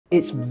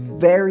It's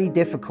very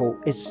difficult,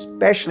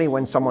 especially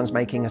when someone's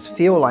making us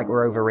feel like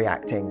we're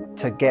overreacting,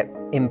 to get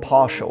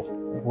impartial.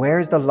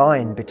 Where's the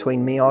line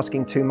between me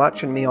asking too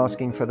much and me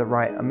asking for the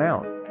right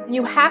amount?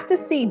 You have to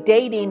see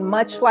dating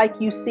much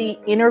like you see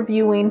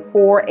interviewing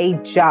for a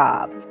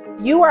job.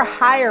 You are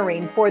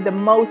hiring for the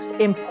most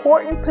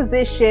important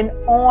position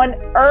on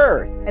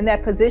earth, and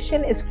that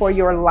position is for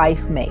your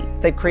life mate.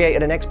 They've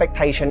created an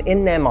expectation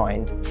in their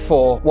mind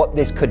for what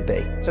this could be.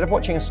 Instead of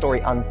watching a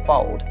story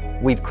unfold,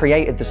 we've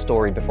created the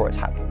story before it's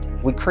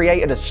happened. We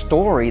created a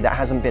story that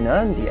hasn't been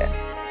earned yet.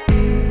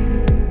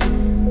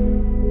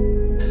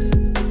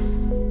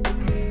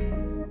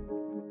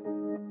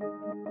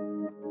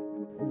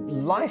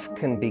 Life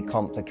can be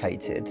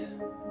complicated,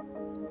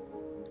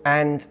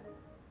 and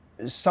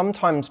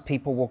sometimes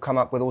people will come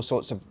up with all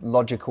sorts of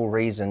logical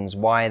reasons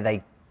why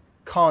they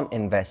can't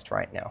invest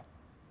right now,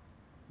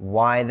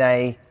 why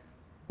they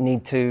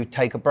need to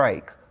take a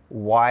break,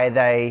 why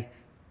they,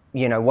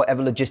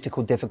 whatever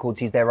logistical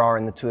difficulties there are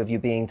in the two of you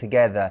being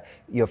together,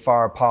 you're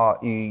far apart,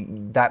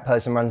 that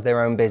person runs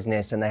their own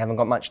business and they haven't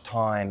got much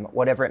time,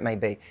 whatever it may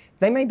be.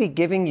 They may be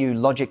giving you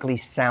logically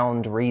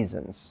sound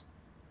reasons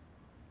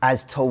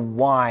as to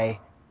why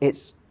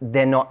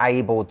they're not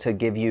able to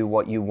give you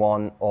what you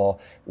want, or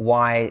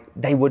why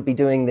they would be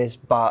doing this,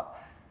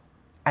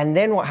 and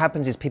then what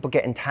happens is people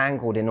get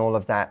entangled in all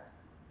of that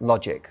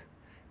logic.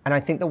 And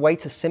I think the way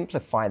to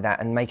simplify that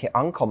and make it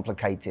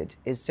uncomplicated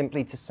is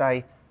simply to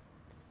say,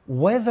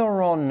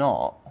 whether or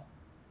not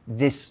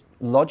this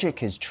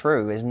logic is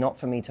true is not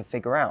for me to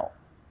figure out.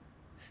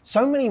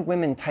 So many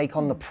women take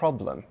on the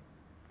problem.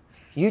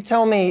 You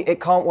tell me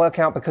it can't work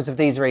out because of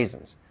these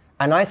reasons,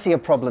 and I see a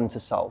problem to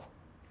solve.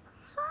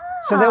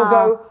 So they'll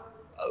go,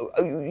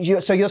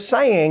 so you're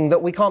saying that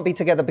we can't be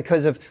together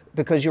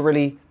because you're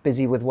really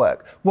busy with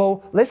work.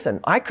 Well, listen,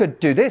 I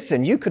could do this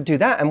and you could do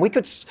that, and we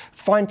could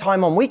find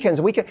time on weekends.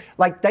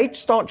 They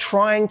start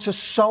trying to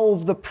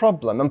solve the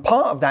problem. And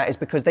part of that is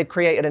because they've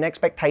created an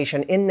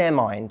expectation in their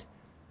mind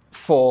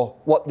for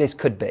what this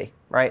could be,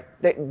 right?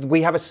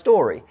 We have a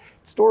story.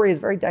 Story is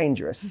very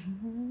dangerous,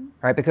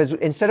 right? Because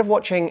instead of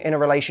watching in a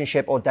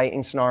relationship or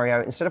dating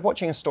scenario, instead of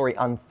watching a story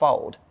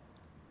unfold,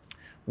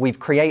 we've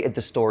created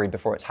the story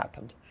before it's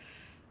happened.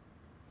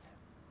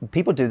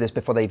 People do this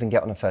before they even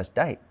get on a first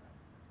date,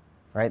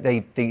 right?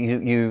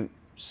 You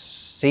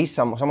see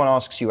someone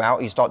asks you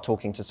out, you start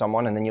talking to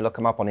someone, and then you look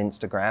them up on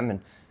Instagram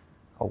and,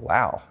 oh,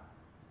 wow.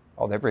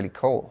 Oh, they're really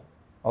cool.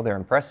 Oh, they're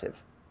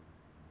impressive.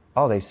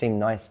 Oh, they seem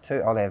nice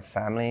too. Oh, they have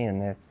family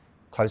and they're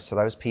close to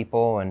those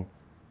people, and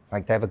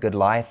like they have a good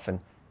life, and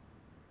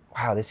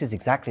wow, this is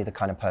exactly the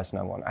kind of person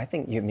I want. I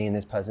think me and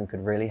this person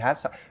could really have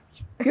some.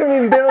 You haven't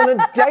even been on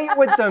a date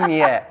with them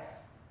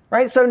yet,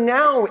 right? So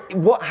now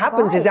what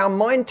happens is our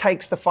mind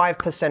takes the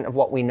 5% of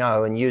what we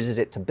know and uses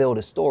it to build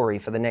a story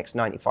for the next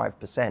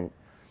 95%.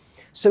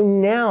 So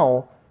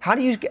now, how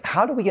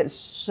do we get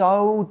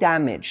so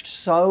damaged,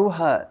 so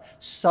hurt,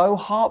 so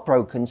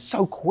heartbroken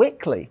so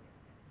quickly?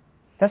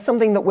 That's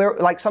something that we're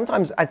like,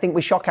 sometimes I think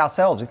we shock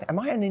ourselves. Am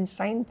I an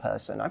insane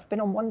person? I've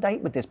been on one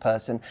date with this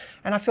person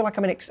and I feel like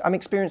I'm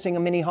experiencing a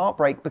mini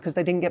heartbreak because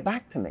they didn't get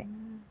back to me.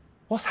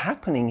 What's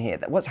happening here?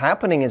 What's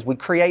happening is we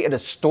created a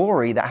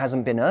story that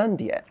hasn't been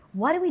earned yet.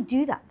 Why do we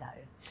do that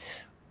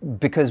though?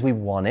 Because we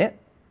want it.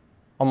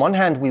 On one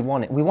hand, we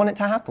want it. We want it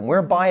to happen. We're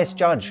a biased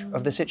judge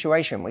of the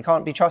situation. We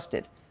can't be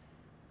trusted,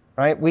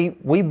 right? We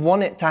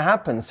want it to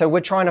happen. So we're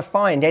trying to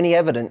find any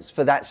evidence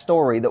for that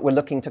story that we're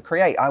looking to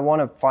create. I want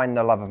to find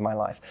the love of my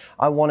life.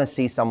 I want to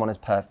see someone as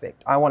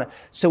perfect.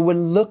 So we're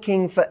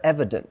looking for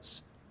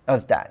evidence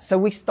of that. So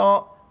we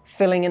start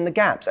filling in the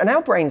gaps. And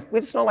our brains,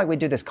 it's not like we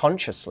do this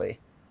consciously,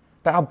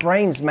 but our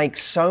brains make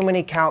so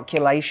many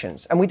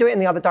calculations, and we do it in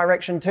the other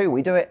direction too.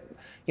 We do it,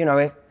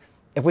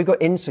 if we've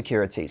got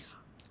insecurities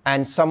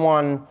and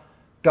someone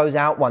goes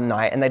out one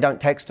night and they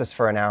don't text us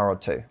for an hour or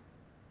two,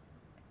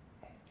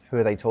 who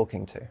are they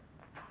talking to?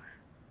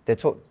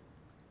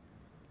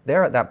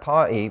 They're at that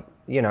party,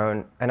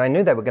 and I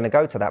knew they were going to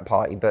go to that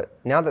party, but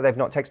now that they've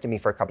not texted me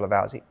for a couple of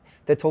hours,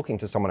 they're talking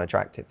to someone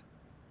attractive.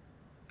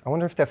 I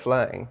wonder if they're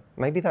flirting.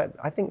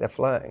 I think they're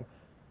flirting.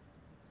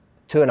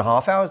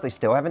 2.5 hours, they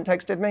still haven't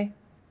texted me?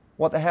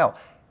 What the hell?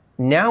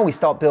 Now we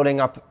start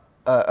building up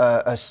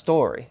a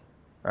story,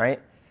 right?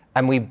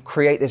 And we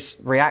create this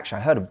reaction.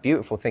 I heard a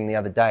beautiful thing the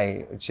other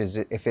day, which is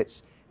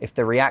if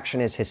the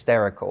reaction is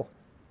hysterical,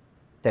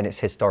 then it's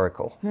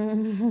historical,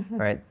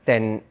 right?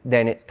 Then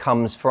it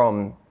comes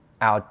from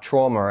our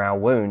trauma, our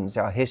wounds,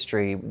 our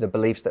history, the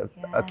beliefs that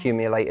have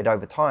accumulated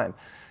over time.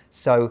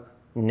 So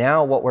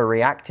now what we're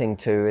reacting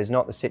to is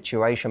not the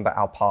situation, but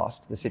our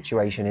past. The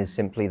situation is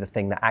simply the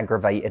thing that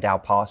aggravated our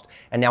past.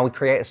 And now we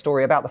create a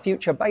story about the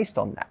future based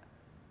on that.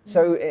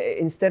 So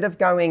instead of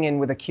going in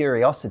with a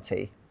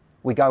curiosity,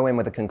 we go in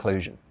with a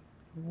conclusion.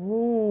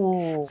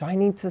 Ooh. So I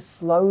need to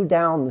slow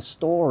down the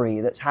story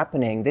that's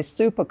happening. This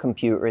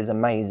supercomputer is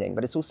amazing,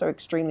 but it's also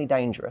extremely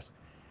dangerous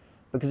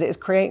because it is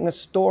creating a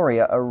story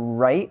at a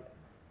rate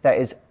that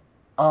is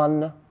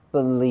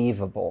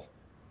unbelievable.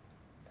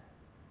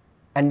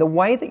 And the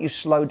way that you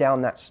slow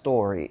down that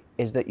story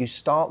is that you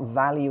start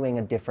valuing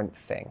a different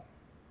thing.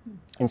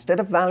 Instead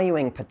of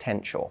valuing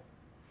potential,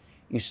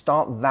 you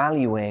start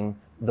valuing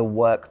the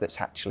work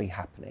that's actually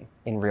happening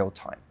in real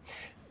time.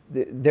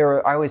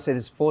 I always say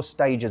there's 4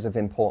 stages of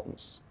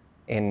importance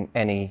in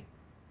any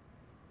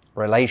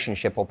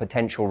relationship or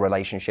potential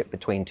relationship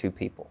between 2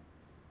 people.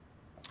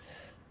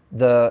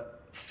 The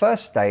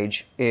first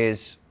stage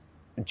is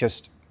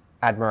just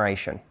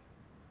admiration,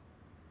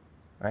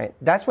 right?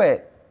 That's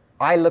where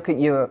I look at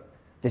you,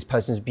 this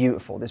person's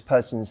beautiful, this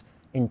person's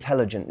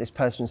intelligent,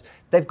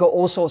 they've got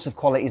all sorts of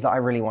qualities that I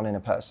really want in a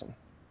person.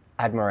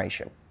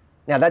 Admiration.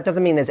 Now, that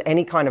doesn't mean there's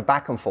any kind of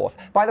back and forth.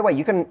 By the way,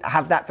 you can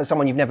have that for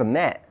someone you've never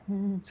met,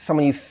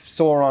 someone you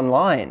saw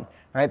online,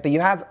 right? But you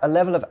have a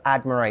level of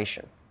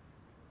admiration.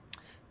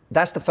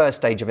 That's the first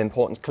stage of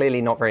importance,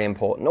 clearly not very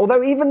important.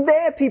 Although even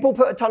there, people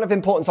put a ton of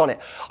importance on it.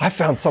 I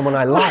found someone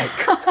I like.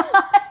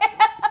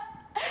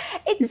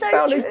 It's you so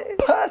found true.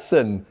 a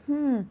person.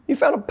 You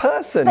found a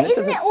person. But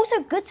isn't it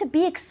also good to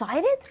be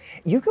excited?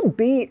 You can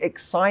be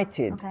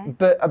excited, Okay.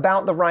 but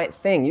about the right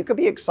thing. You could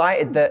be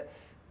excited that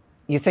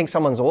you think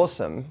someone's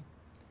awesome,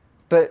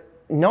 but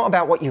not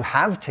about what you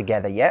have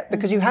together yet,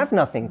 because you have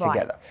nothing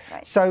together.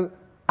 Right. So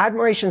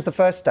admiration is the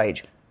first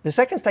stage. The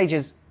second stage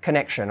is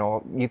connection,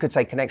 or you could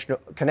say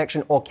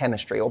connection or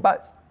chemistry, or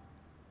both.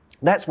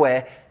 That's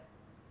where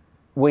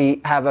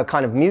we have a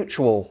kind of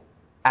mutual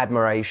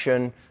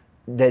admiration.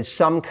 There's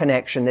some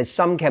connection, there's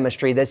some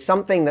chemistry, there's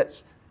something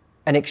that's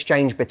an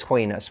exchange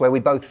between us where we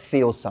both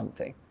feel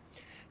something.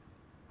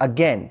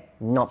 Again,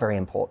 not very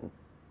important,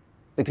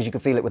 because you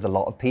can feel it with a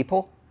lot of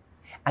people,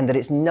 and that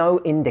it's no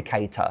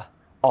indicator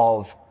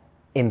of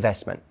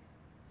investment,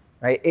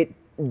 right?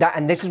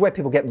 And this is where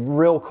people get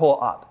real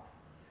caught up.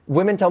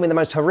 Women tell me the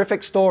most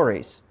horrific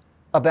stories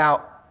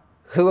about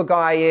who a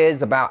guy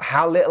is, about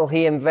how little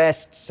he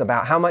invests,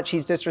 about how much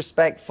he's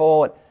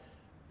disrespectful.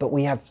 But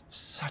we have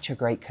such a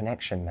great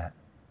connection, Matt.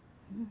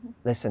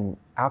 Listen,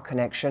 our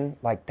connection,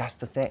 like, that's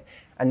the thing.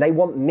 And they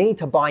want me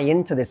to buy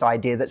into this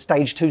idea that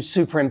stage 2 is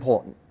super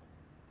important.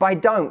 But I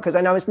don't, because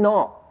I know it's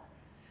not.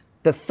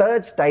 The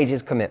third stage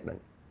is commitment.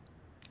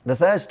 The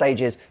third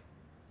stage is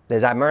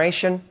there's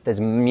admiration, there's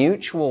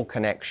mutual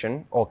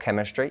connection or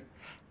chemistry,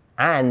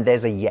 and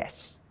there's a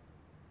yes.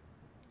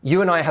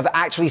 You and I have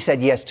actually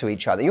said yes to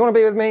each other. You want to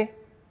be with me?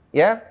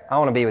 Yeah? I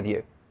want to be with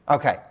you.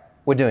 Okay,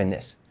 we're doing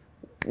this.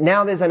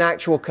 Now there's an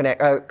actual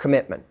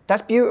commitment.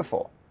 That's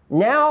beautiful.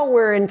 Now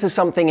we're into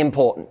something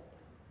important.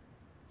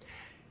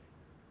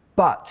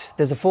 But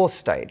there's a 4th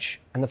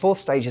stage, and the 4th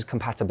stage is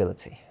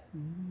compatibility.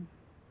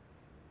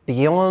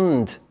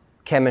 Beyond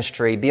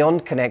chemistry,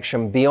 beyond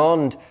connection,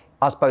 beyond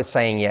us both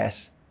saying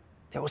yes,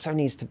 there also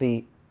needs to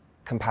be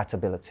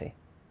compatibility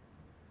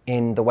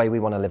in the way we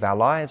want to live our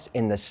lives,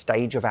 in the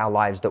stage of our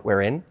lives that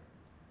we're in.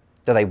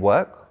 Do they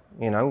work?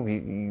 You know,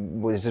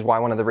 this is why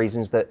one of the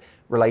reasons that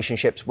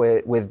relationships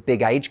with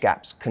big age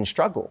gaps can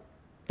struggle.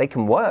 They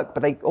can work,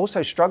 but they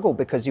also struggle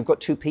because you've got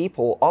 2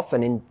 people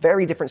often in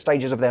very different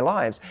stages of their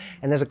lives,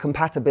 and there's a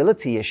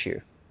compatibility issue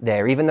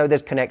there. Even though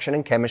there's connection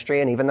and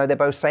chemistry, and even though they're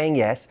both saying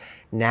yes,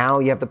 now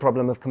you have the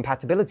problem of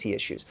compatibility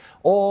issues.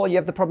 Or you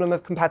have the problem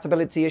of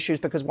compatibility issues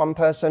because one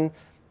person,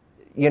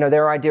 you know,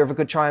 their idea of a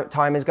good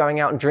time is going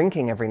out and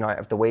drinking every night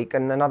of the week,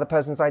 and another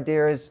person's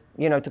idea is,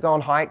 you know, to go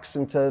on hikes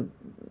and to,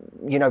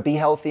 you know, be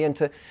healthy,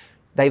 and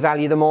they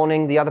value the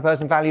morning, the other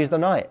person values the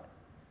night.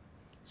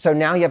 So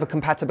now you have a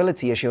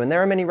compatibility issue, and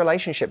there are many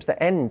relationships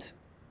that end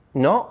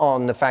not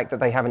on the fact that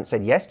they haven't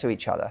said yes to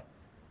each other,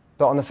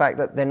 but on the fact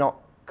that they're not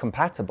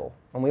compatible.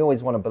 And we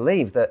always want to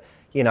believe that,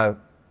 you know,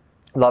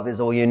 love is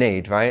all you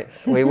need, right?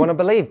 We want to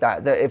believe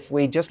that if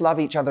we just love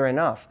each other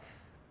enough.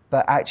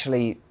 But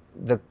actually,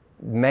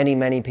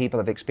 many people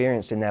have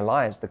experienced in their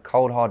lives, the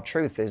cold, hard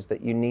truth is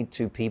that you need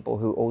 2 people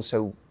who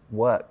also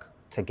work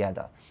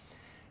together.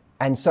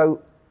 And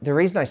so the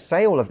reason I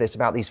say all of this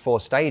about these 4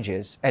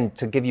 stages, and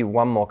to give you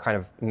one more kind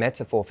of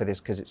metaphor for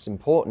this, because it's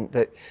important,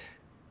 that,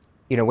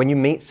 you know, when you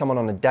meet someone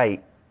on a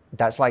date,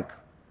 that's like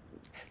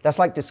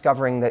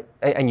discovering that,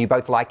 and you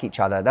both like each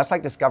other, that's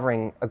like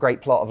discovering a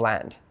great plot of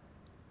land. It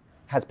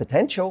has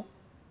potential,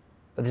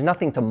 but there's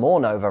nothing to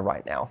mourn over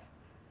right now.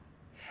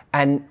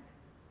 And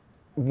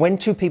when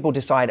 2 people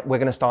decide we're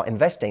going to start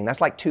investing,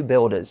 that's like 2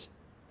 builders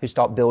who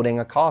start building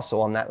a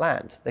castle on that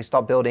land. They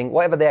start building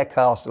whatever their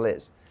castle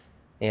is,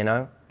 you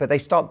know, but they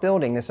start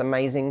building this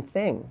amazing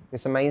thing,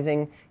 this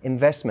amazing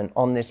investment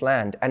on this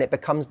land, and it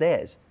becomes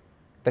theirs.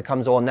 It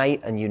becomes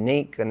ornate and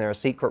unique, and there are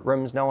secret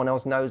rooms no one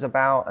else knows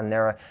about, and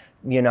there are,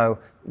 you know,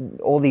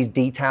 all these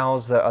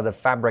details that are the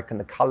fabric and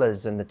the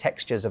colors and the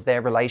textures of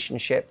their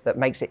relationship that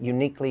makes it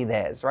uniquely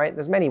theirs, right?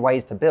 There's many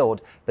ways to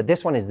build, but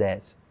this one is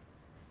theirs.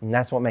 And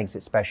that's what makes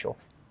it special.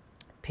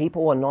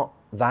 People are not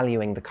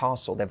valuing the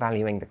castle, they're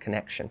valuing the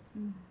connection.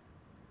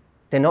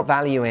 They're not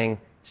valuing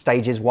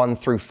stages 1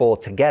 through 4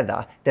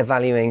 together, they're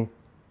valuing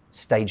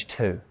stage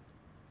 2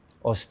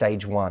 or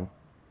stage 1.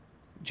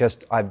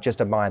 I've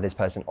just admired this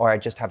person, or I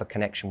just have a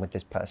connection with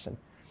this person.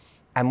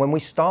 And when we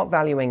start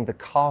valuing the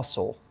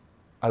castle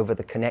over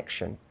the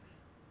connection,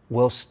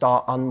 we'll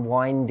start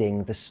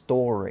unwinding the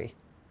story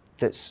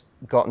that's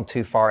gotten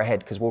too far ahead,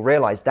 because we'll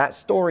realize that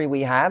story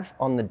we have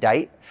on the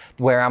date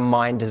where our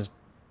mind has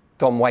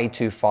gone way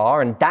too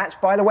far. And that's,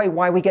 by the way,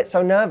 why we get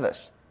so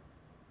nervous,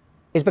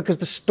 is because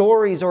the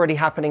story's already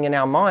happening in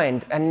our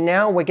mind. And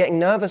now we're getting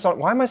nervous on,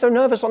 why am I so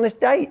nervous on this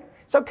date?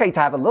 It's okay to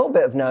have a little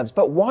bit of nerves,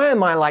 but why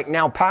am I like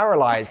now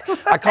paralyzed?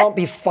 I can't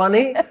be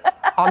funny.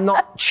 I'm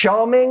not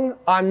charming.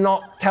 I'm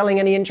not telling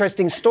any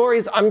interesting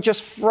stories. I'm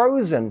just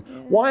frozen.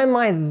 Why am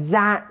I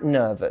that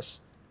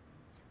nervous?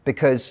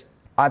 Because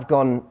I've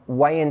gone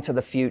way into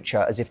the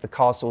future as if the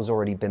castle's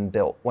already been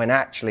built, when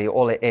actually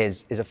all it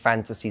is a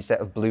fantasy set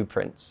of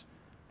blueprints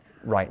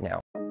right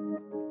now.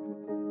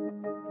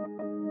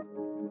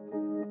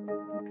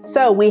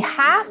 So we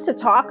have to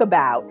talk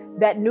about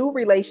that new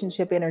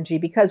relationship energy,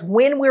 because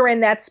when we're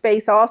in that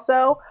space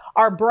also,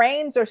 our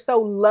brains are so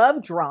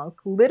love drunk,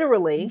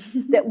 literally,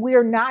 that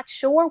we're not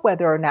sure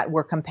whether or not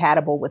we're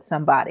compatible with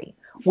somebody.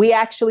 We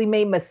actually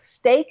may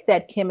mistake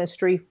that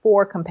chemistry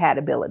for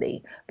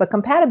compatibility, but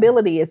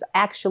compatibility is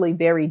actually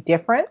very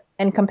different.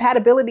 And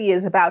compatibility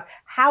is about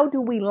how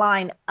do we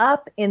line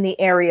up in the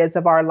areas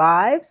of our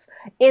lives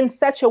in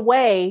such a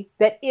way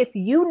that if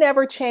you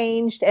never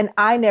changed and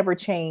I never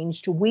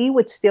changed, we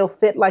would still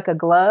fit like a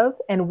glove,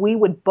 and we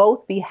would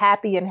both be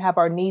happy and have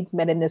our needs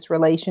met in this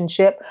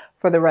relationship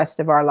for the rest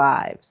of our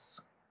lives.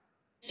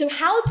 So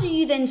how do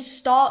you then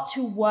start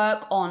to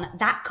work on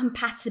that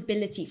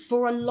compatibility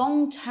for a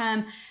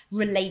long-term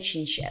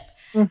relationship?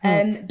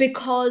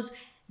 Because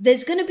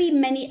there's going to be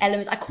many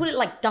elements. I call it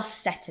like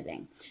dust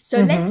settling.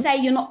 So let's say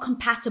you're not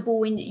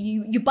compatible and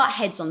you butt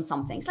heads on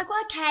something. It's like,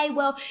 well, okay,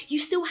 well, you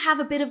still have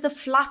a bit of the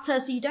flutter,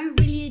 so you don't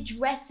really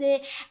address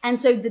it. And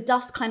so the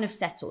dust kind of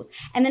settles.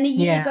 And then a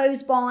year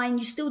goes by and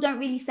you still don't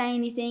really say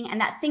anything. And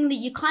that thing that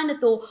you kind of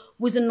thought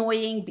was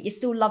annoying, but you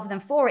still love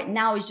them for it,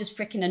 now is just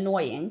freaking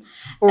annoying.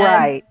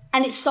 Right.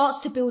 And it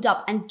starts to build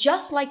up. And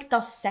just like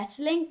dust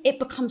settling, it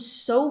becomes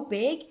so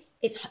big,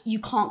 you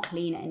can't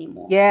clean it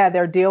anymore. Yeah,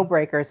 they're deal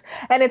breakers.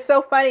 And it's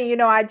so funny, you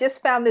know, I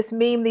just found this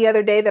meme the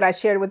other day that I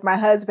shared with my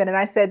husband, and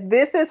I said,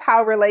 this is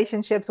how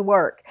relationships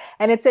work.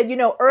 And it said, you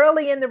know,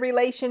 early in the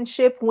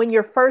relationship, when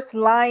you're first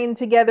lying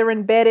together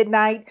in bed at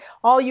night,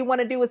 all you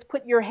want to do is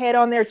put your head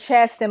on their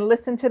chest and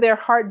listen to their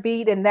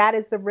heartbeat, and that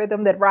is the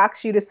rhythm that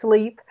rocks you to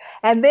sleep.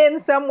 And then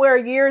somewhere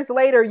years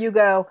later, you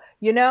go,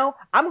 you know,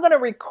 I'm going to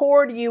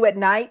record you at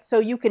night so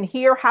you can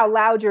hear how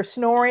loud you're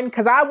snoring,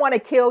 because I want to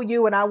kill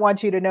you and I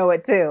want you to know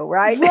it too,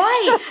 right?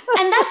 Right.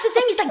 And that's the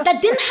thing, is like,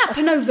 that didn't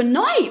happen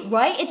overnight,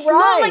 right? It's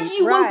not like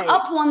you woke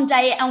up one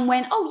day and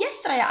went, oh,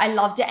 yesterday I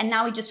loved it and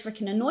now he just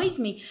freaking annoys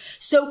me.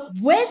 So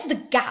where's the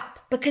gap?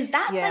 Because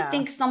that's, I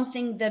think,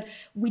 something that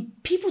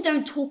people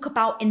don't talk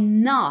about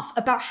enough,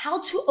 about how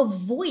to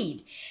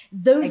avoid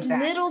those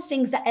little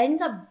things that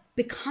end up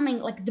becoming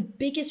like the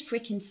biggest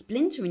freaking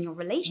splinter in your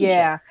relationship.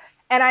 Yeah.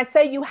 And I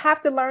say you have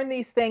to learn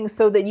these things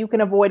so that you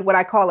can avoid what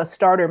I call a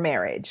starter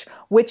marriage,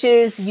 which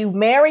is you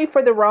marry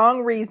for the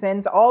wrong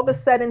reasons. All of a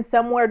sudden,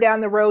 somewhere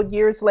down the road,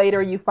 years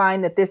later, you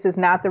find that this is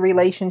not the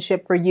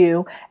relationship for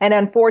you. And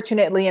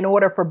unfortunately, in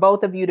order for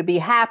both of you to be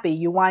happy,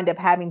 you wind up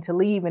having to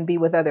leave and be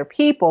with other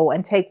people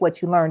and take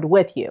what you learned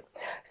with you.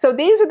 So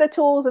these are the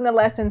tools and the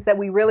lessons that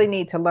we really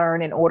need to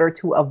learn in order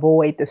to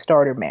avoid the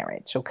starter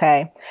marriage.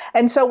 Okay.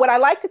 And so what I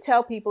like to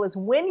tell people is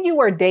when you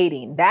are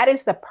dating, that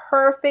is the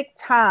perfect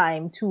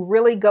time to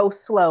really go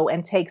slow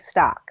and take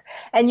stock.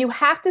 And you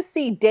have to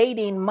see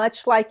dating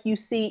much like you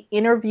see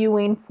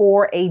interviewing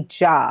for a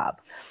job.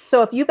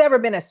 So if you've ever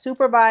been a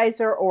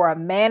supervisor or a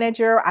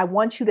manager, I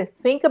want you to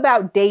think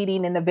about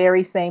dating in the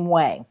very same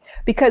way,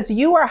 because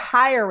you are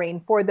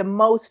hiring for the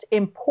most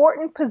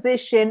important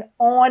position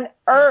on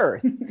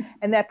earth.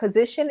 And that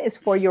position is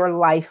for your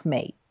life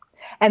mate.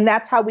 And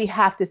that's how we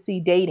have to see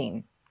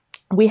dating.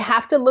 We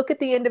have to look at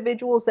the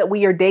individuals that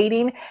we are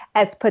dating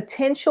as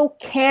potential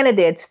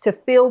candidates to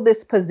fill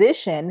this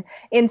position,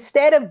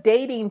 instead of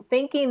dating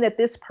thinking that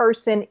this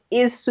person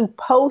is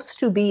supposed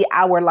to be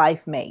our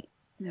life mate.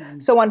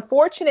 So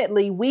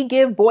unfortunately, we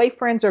give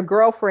boyfriends or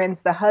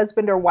girlfriends the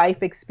husband or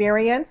wife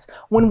experience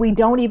when we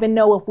don't even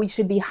know if we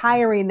should be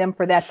hiring them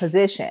for that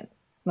position.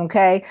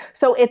 Okay,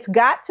 so it's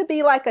got to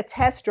be like a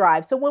test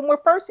drive. So when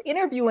we're first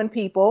interviewing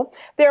people,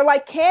 they're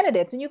like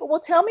candidates, and you go,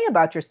 well, tell me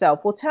about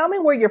yourself. Well, tell me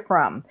where you're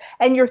from.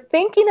 And you're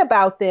thinking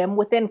about them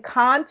within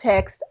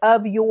context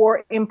of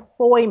your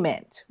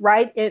employment,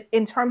 right?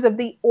 In terms of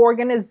the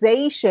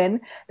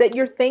organization that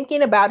you're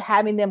thinking about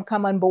having them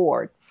come on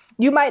board.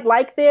 You might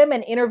like them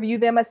and interview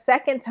them a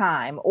second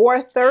time or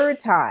a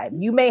third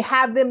time. You may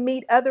have them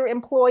meet other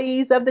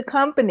employees of the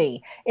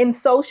company in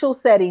social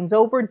settings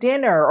over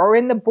dinner or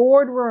in the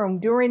boardroom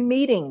during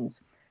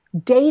meetings.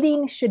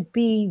 Dating should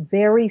be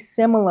very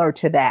similar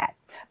to that,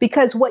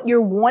 because what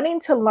you're wanting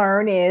to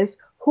learn is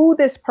who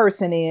this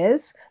person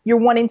is. You're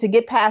wanting to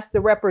get past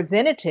the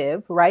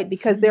representative, right?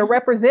 Because their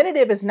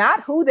representative is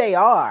not who they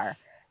are.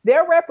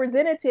 Their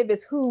representative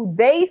is who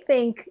they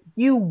think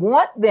you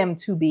want them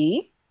to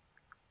be.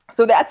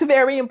 So that's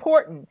very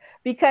important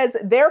because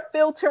they're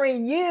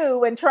filtering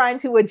you and trying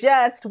to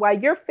adjust while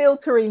you're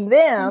filtering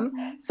them.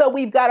 Mm-hmm. So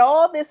we've got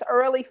all this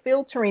early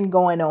filtering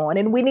going on,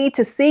 and we need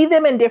to see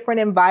them in different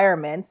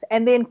environments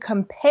and then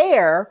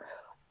compare.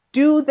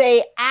 Do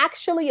they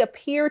actually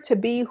appear to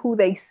be who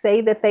they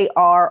say that they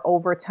are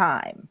over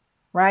time?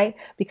 Right?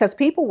 Because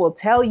people will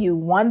tell you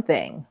one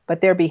thing, but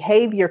their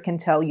behavior can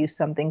tell you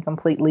something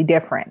completely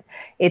different.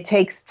 It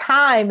takes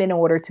time in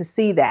order to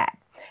see that.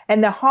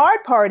 And the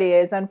hard part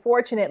is,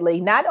 unfortunately,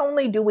 not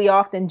only do we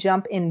often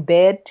jump in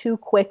bed too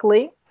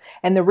quickly,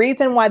 and the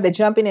reason why the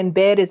jumping in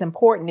bed is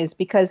important is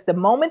because the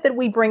moment that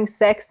we bring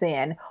sex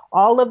in,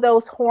 all of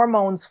those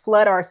hormones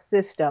flood our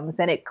systems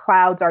and it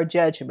clouds our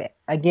judgment.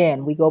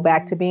 Again, we go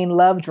back to being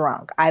love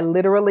drunk. I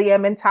literally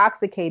am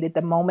intoxicated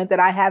the moment that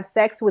I have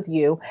sex with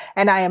you,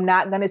 and I am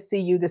not going to see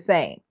you the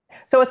same.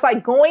 So it's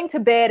like going to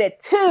bed at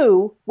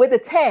 2 with a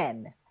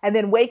 10 and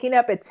then waking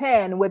up at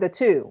 10 with a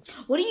 2.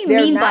 What do you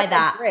mean by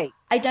that? Great.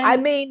 I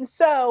mean,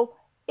 so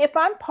if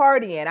I'm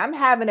partying, I'm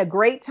having a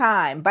great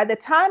time. By the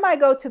time I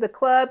go to the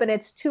club and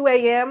it's 2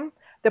 a.m.,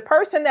 the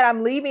person that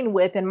I'm leaving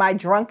with in my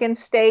drunken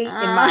state, in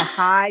my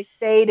high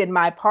state, in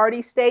my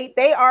party state,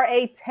 they are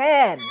a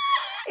 10.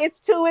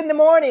 It's 2 in the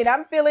morning.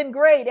 I'm feeling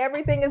great.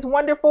 Everything is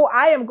wonderful.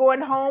 I am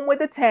going home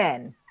with a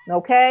 10.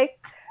 Okay.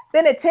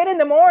 Then at 10 in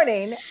the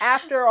morning,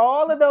 after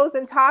all of those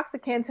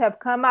intoxicants have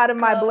come out of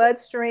my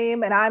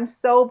bloodstream and I'm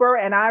sober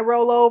and I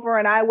roll over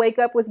and I wake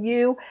up with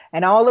you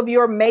and all of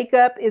your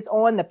makeup is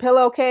on the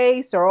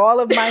pillowcase or all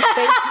of my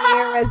fake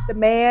hair as the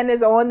man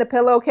is on the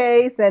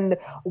pillowcase and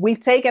we've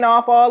taken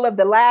off all of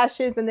the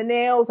lashes and the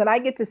nails and I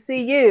get to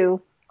see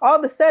you, all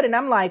of a sudden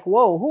I'm like,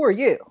 whoa, who are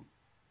you?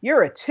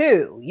 You're a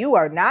 2. You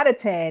are not a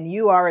 10.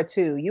 You are a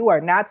 2. You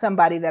are not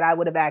somebody that I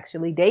would have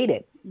actually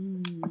dated.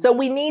 So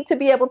we need to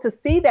be able to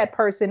see that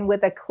person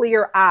with a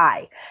clear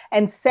eye.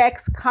 And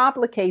sex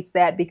complicates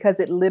that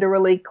because it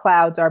literally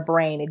clouds our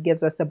brain. It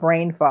gives us a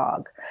brain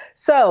fog.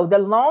 So the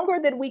longer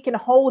that we can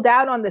hold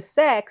out on the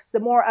sex, the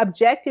more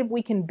objective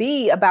we can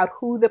be about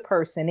who the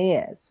person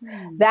is.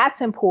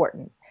 That's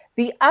important.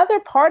 The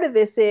other part of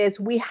this is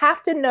we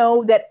have to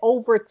know that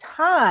over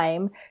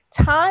time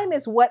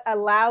is what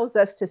allows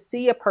us to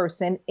see a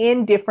person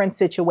in different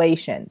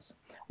situations.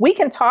 We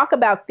can talk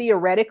about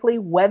theoretically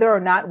whether or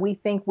not we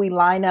think we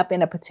line up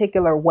in a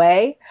particular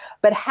way,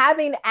 but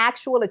having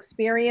actual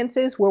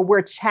experiences where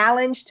we're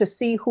challenged to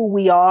see who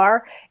we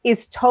are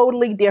is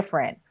totally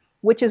different,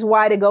 which is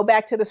why, to go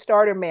back to the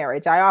starter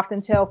marriage, I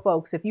often tell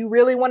folks, if you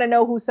really want to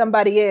know who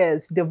somebody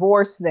is,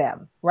 divorce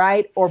them,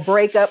 right? Or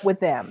break up with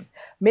them.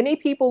 Many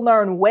people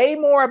learn way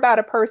more about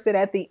a person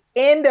at the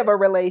end of a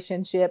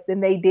relationship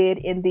than they did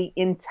in the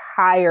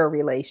entire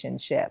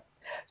relationship.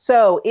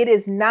 So it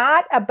is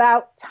not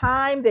about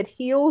time that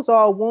heals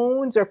all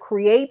wounds or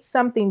creates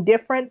something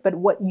different, but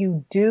what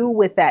you do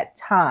with that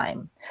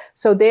time.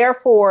 So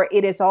therefore,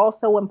 it is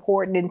also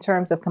important in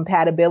terms of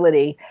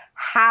compatibility,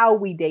 how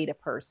we date a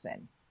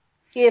person.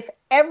 If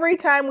every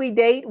time we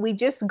date, we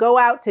just go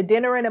out to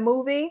dinner and a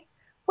movie,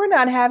 we're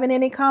not having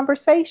any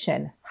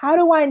conversation. How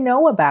do I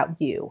know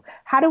about you?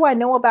 How do I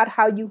know about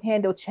how you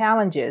handle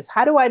challenges?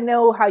 How do I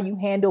know how you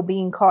handle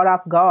being caught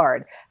off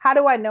guard? How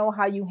do I know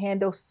how you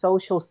handle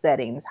social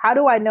settings? How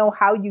do I know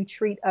how you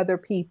treat other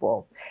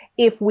people?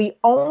 If we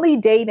only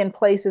date in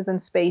places and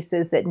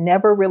spaces that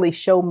never really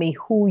show me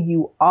who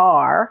you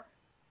are,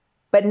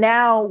 but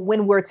now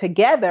when we're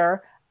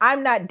together,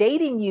 I'm not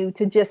dating you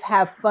to just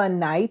have fun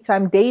nights.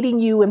 I'm dating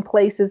you in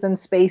places and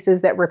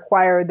spaces that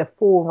require the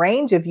full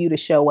range of you to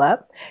show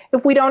up.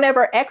 If we don't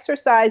ever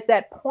exercise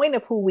that point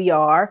of who we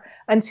are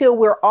until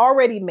we're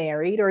already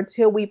married or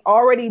until we've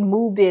already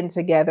moved in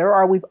together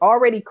or we've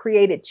already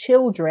created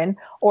children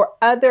or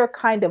other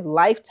kind of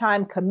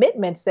lifetime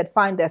commitments that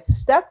find us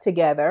stuck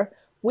together,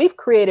 we've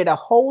created a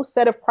whole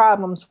set of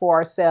problems for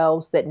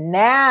ourselves that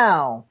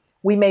now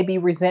we may be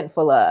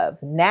resentful of.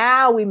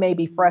 Now we may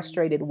be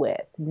frustrated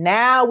with.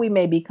 Now we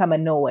may become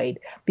annoyed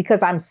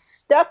because I'm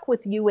stuck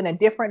with you in a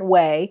different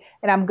way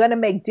and I'm going to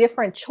make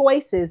different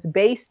choices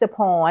based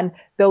upon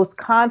those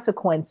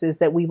consequences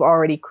that we've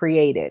already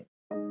created.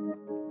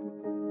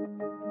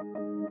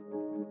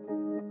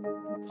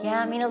 Yeah,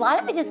 I mean, a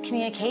lot of it is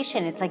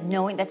communication. It's like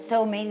knowing, that's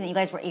so amazing that you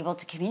guys were able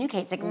to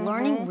communicate. It's like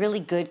learning really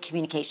good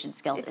communication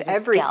skills. It's is a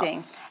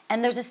everything. Skill.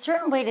 And there's a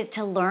certain way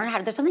to learn how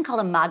to, there's something called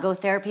imago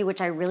therapy,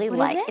 which I really What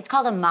like. is it? It's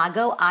called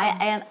imago,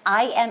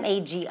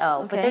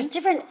 I-M-A-G-O. But Okay. there's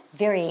different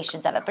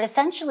variations of it. But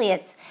essentially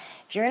it's,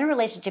 if you're in a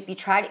relationship,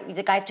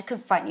 the guy have to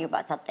confront you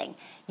about something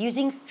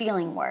using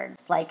feeling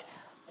words like,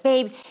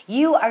 babe,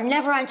 you are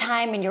never on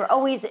time and you're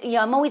always,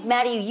 I'm always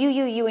mad at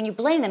you, and you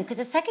blame them. Because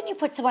the second you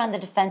put someone on the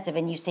defensive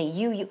and you say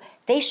you,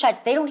 they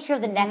don't hear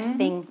the next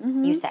thing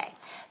you say.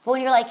 But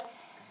when you're like,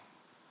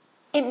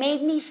 it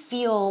made me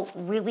feel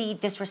really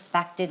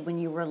disrespected when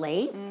you were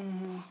late.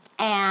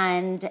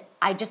 And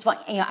I just want,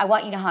 I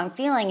want you to know how I'm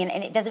feeling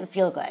and it doesn't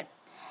feel good.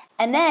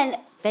 And then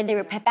they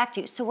repent back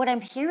to you. So what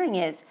I'm hearing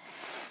is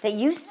that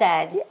you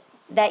said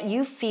that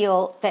you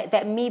feel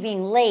that me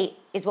being late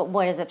is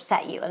what has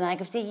upset you? And then I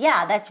could say,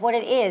 yeah, that's what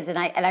it is. And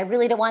I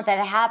really don't want that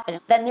to happen.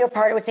 Then your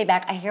partner would say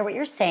back, I hear what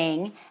you're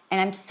saying, and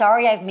I'm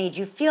sorry I've made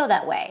you feel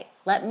that way.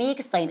 Let me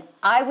explain.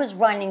 I was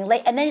running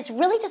late. And then it's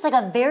really just like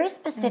a very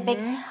specific,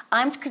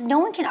 because no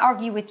one can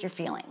argue with your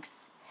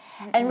feelings.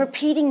 And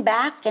repeating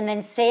back and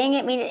then saying it,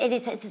 I mean,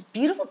 it's this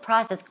beautiful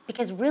process,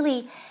 because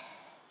really,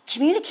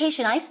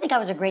 communication, I used to think I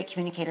was a great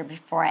communicator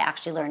before I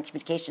actually learned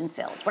communication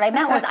skills. What I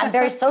meant was I'm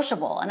very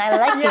sociable and I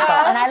like people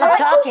and I love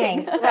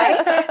talking,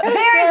 right?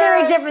 Very,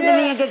 very different than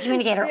being a good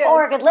communicator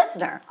or a good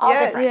listener. All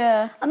different.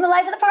 Yeah. I'm the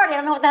life of the party. I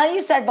don't know what the hell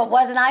you said, but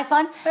wasn't I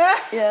fun?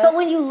 But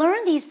when you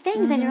learn these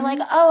things and you're like,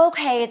 oh,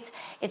 okay,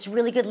 it's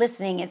really good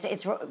listening.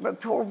 It's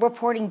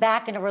reporting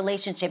back in a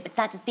relationship. It's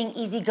not just being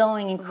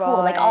easygoing and cool,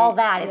 like all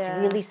that. It's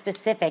really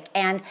specific.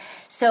 And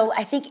so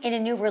I think in a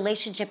new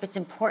relationship, it's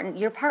important.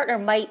 Your partner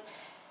might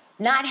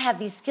not have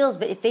these skills,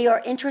 but if they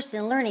are interested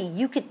in learning,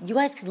 you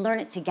guys could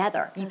learn it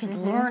together. You could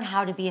learn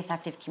how to be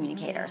effective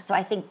communicators. So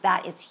I think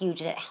that is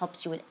huge, and it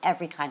helps you with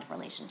every kind of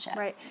relationship.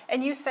 Right.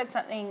 And you said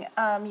something,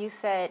 you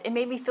said, it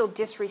made me feel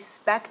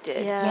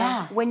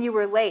disrespected when you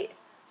were late.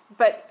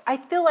 But I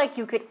feel like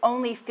you could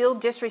only feel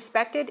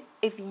disrespected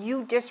if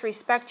you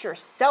disrespect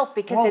yourself,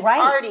 because it's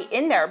already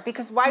in there.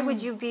 Because why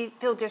would you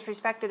feel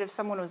disrespected if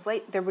someone was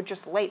late? They were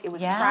just late. It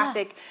was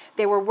traffic.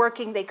 They were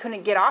working. They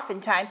couldn't get off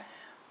in time.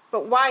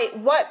 But why?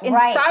 What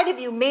inside of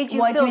you made you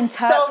feel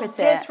so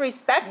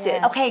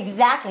disrespected? Okay,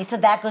 exactly. So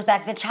that goes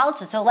back to the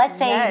childhood. So let's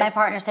say my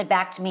partner said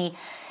back to me,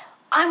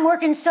 I'm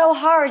working so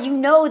hard. You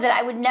know that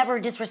I would never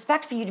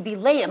disrespect for you to be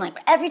late. I'm like,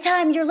 every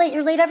time you're late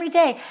every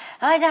day.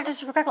 I'm not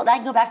disrespectful. Then I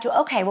can go back to,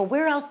 okay, well,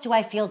 where else do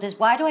I feel this?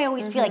 Why do I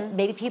always feel like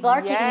maybe people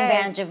are taking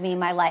advantage of me in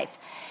my life?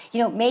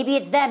 You know, maybe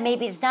it's them,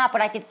 maybe it's not.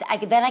 But I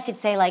could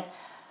say like,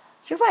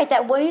 you're right,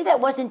 that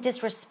wasn't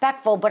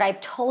disrespectful, but I've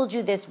told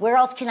you this. Where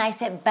else can I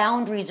set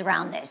boundaries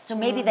around this? So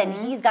maybe then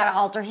he's got to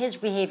alter his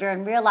behavior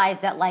and realize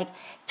that, like,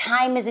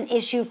 time is an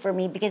issue for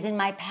me, because in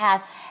my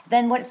past,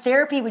 then what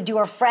therapy would do,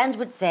 or friends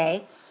would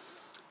say,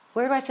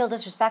 where do I feel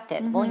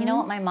disrespected? Well, you know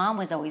what? My mom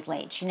was always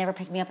late. She never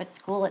picked me up at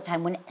school at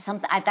time. When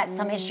I've got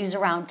some issues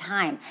around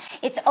time.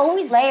 It's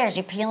always layers.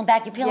 You're peeling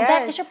back. Because you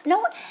got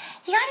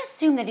to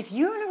assume that if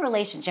you're in a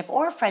relationship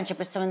or a friendship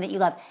with someone that you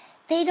love,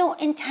 they don't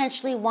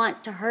intentionally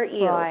want to hurt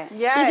you. Right.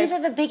 Yes. Even if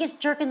they're the biggest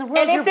jerk in the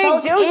world, and if they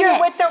do, you're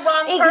with the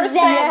wrong person.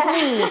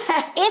 Exactly.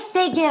 If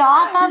they get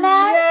off on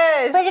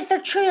that, but if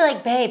they're truly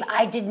like, babe,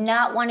 I did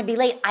not want to be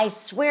late, I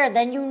swear,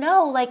 then you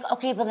know, like,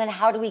 okay, but then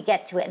how do we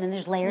get to it? And then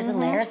there's layers and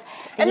layers.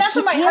 And that's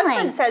what my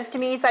husband says to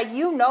me. He's like,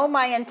 you know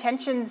my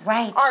intentions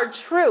are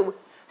true.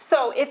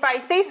 So if I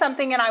say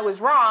something and I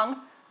was wrong,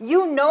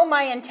 you know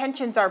my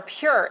intentions are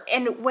pure.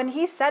 And when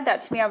he said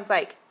that to me, I was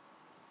like,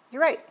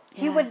 you're right.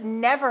 He would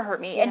never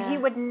hurt me, and he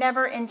would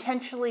never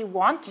intentionally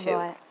want to.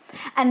 Right.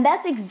 And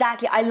that's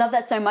exactly, I love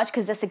that so much,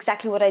 because that's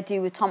exactly what I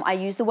do with Tom. I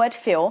use the word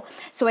feel.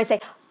 So I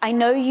say, I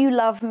know you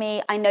love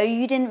me. I know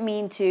you didn't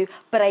mean to,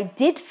 but I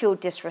did feel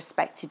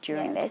disrespected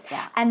during this.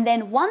 Yeah. And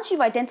then once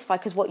you've identified,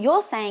 because what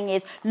you're saying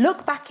is,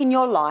 look back in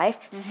your life,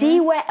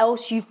 see where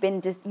else you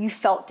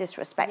felt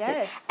disrespected.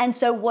 Yes. And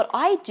so what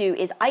I do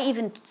is I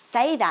even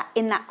say that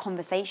in that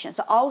conversation.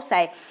 So I'll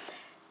say,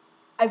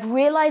 I've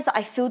realized that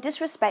I feel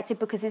disrespected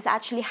because this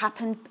actually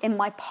happened in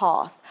my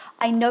past.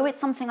 I know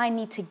it's something I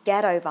need to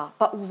get over,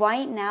 but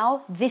right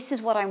now, this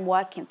is what I'm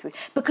working through.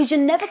 Because you're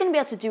never going to be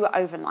able to do it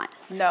overnight.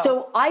 No.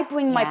 So I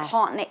bring my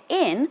partner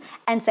in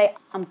and say,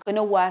 I'm going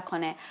to work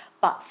on it.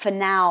 But for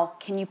now,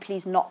 can you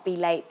please not be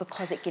late,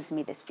 because it gives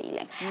me this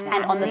feeling.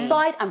 And on the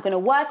side, I'm going to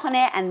work on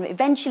it, and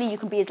eventually you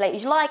can be as late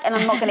as you like, and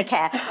I'm not going to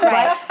care.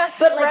 Right?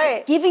 But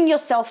like giving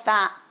yourself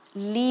that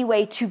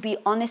leeway to be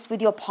honest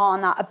with your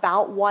partner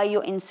about why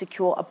you're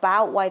insecure,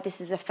 about why this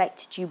has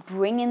affected you,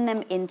 bringing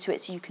them into it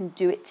so you can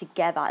do it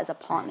together as a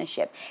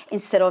partnership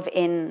instead of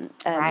in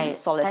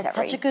solitary. That's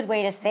such a good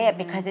way to say it,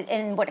 because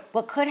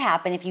what could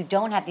happen if you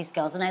don't have these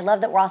skills, and I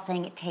love that we're all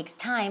saying it takes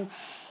time,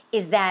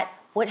 is that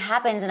what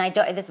happens,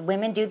 and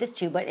women do this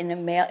too, but in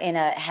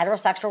a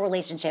heterosexual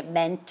relationship,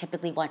 men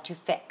typically want to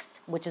fix,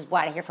 which is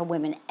what I hear from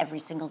women every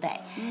single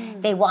day.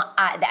 They want.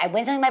 I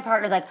went to my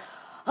partner like,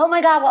 oh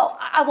my God, well,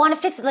 I want to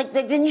fix it. Like,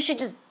 then you should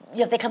just,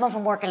 if they come home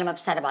from work and I'm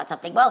upset about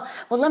something, well,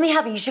 let me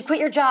help you. You should quit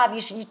your job.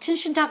 You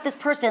shouldn't talk to this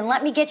person.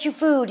 Let me get you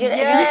food.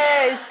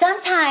 Yes.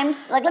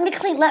 Sometimes, like, let me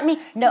clean,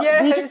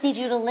 we just need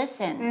you to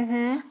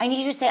listen. I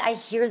need you to say, I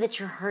hear that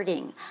you're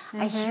hurting.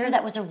 I hear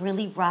that was a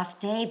really rough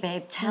day,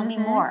 babe. Tell me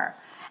more.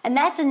 And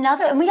that's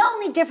another, and we all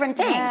need different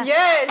things.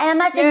 Yes. And I'm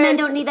not saying men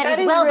don't need that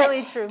as well,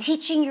 really but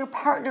teaching your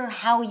partner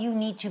how you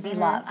need to be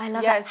loved. I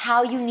love that.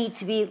 How you need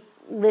to be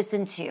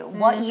listened to,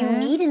 what you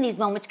need in these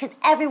moments, because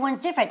everyone's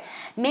different.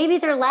 Maybe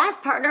their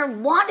last partner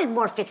wanted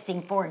more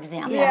fixing, for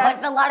example,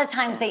 but a lot of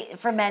times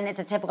for men, it's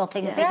a typical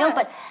thing that they don't,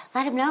 but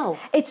let them know.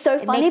 It's so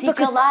funny makes you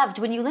because feel loved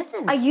when you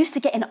listen. I used to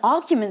get in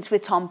arguments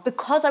with Tom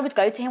because I would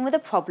go to him with a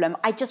problem.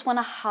 I just want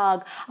a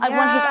hug. I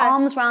want his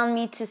arms around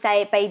me to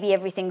say, baby,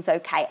 everything's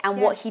okay.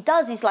 And what he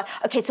does is like,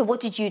 okay, so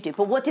what did you do?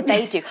 But what did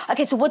they do?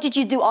 Okay, so what did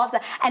you do after?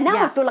 And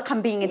now I feel like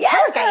I'm being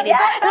interrogated.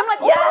 And I'm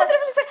like,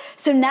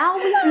 so now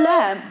we've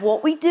learned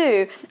what we do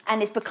do,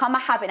 and it's become a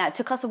habit now. It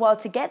took us a while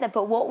to get there,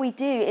 but what we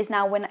do is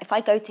now if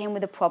I go to him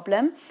with a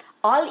problem,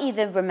 I'll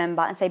either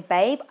remember and say,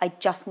 babe, I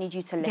just need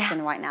you to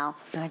listen right now.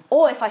 Good.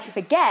 Or if I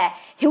forget,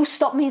 he'll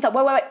stop me. He's like,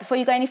 wait, before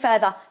you go any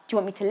further, do you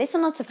want me to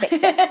listen or to fix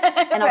it?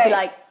 And I'll be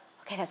like,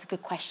 okay, that's a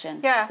good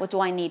question. Yeah. What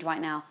do I need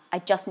right now?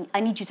 I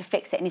need you to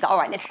fix it. And he's like, all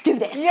right, let's do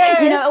this.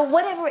 Yes. You know, or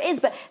whatever it is.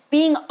 But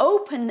being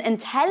open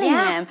and telling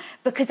them,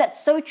 because that's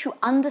so true,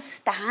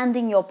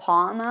 understanding your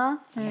partner.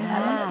 I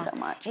love it so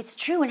much. It's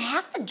true. And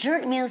half the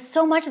journey, I mean,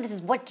 so much of this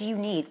is what do you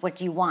need? What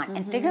do you want?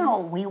 And figuring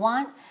out what we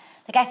want.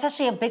 Like,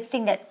 especially a big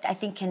thing that I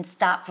think can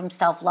stop from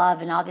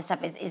self-love and all this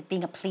stuff is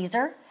being a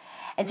pleaser.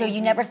 And so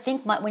you never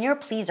think much, when you're a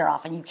pleaser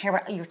often,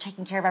 you're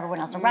taking care of everyone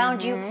else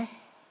around you.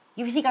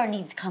 You think our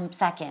needs come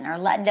second or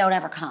don't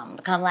ever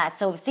come last.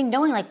 So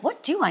knowing like,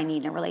 what do I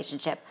need in a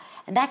relationship?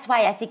 And that's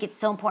why I think it's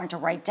so important to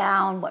write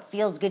down what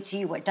feels good to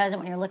you, what doesn't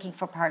when you're looking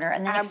for a partner,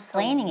 and then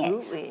explaining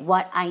it,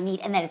 what I need,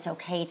 and that it's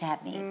okay to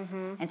have needs.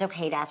 And it's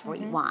okay to ask for what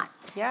you want.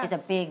 Is a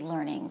big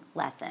learning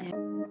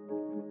lesson.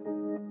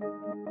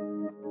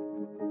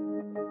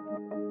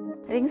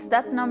 I think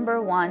step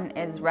number 1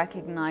 is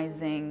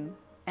recognizing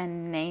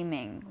and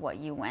naming what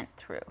you went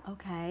through.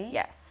 Okay.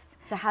 Yes.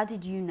 So how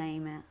did you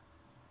name it?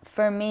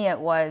 For me, it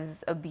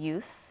was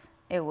abuse.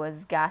 It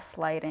was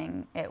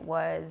gaslighting. It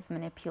was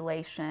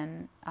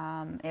manipulation.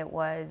 It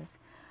was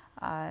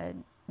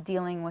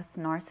dealing with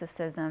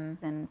narcissism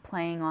and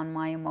playing on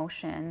my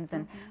emotions.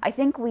 And I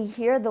think we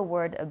hear the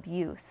word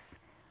abuse,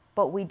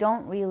 but we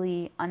don't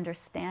really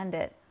understand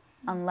it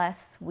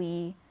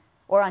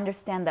or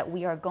understand that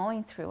we are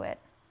going through it,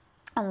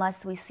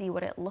 unless we see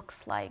what it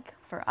looks like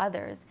for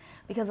others.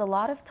 Because a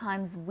lot of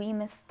times we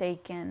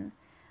mistaken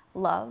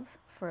love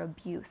for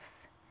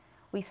abuse.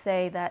 We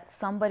say that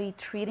somebody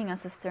treating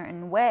us a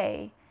certain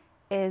way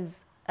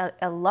is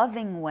a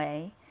loving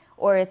way,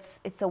 or it's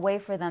a way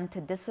for them to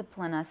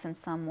discipline us in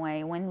some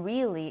way, when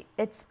really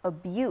it's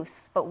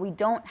abuse, but we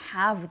don't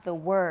have the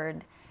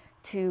word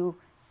to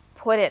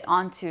put it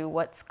onto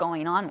what's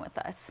going on with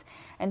us.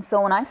 And so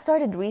when I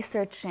started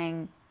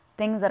researching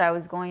things that I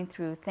was going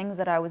through, things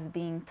that I was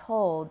being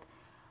told,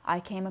 I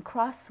came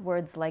across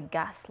words like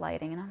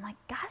gaslighting, and I'm like,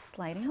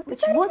 gaslighting?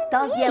 What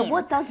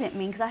does it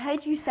mean? Because I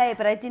heard you say it,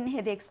 but I didn't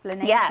hear the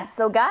explanation. Yeah,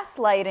 so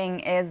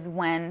gaslighting is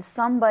when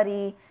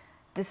somebody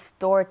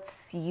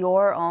distorts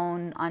your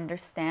own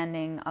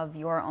understanding of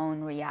your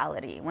own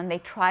reality, when they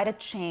try to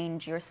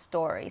change your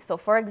story. So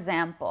for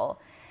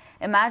example,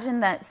 imagine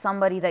that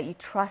somebody that you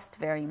trust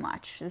very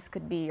much, this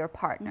could be your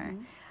partner,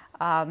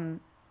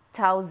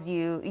 tells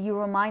you, you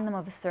remind them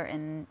of a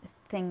certain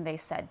thing they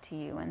said to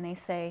you, and they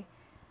say,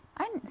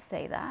 I didn't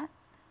say that.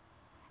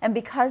 And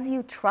because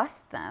you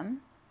trust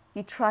them,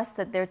 you trust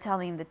that they're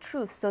telling the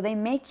truth, so they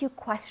make you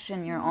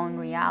question your own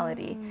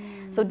reality.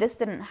 So this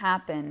didn't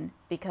happen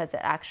because it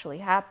actually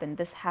happened.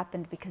 This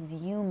happened because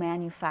you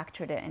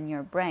manufactured it in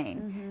your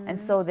brain. And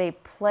so they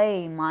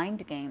play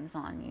mind games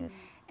on you.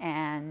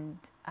 And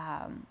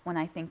when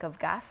I think of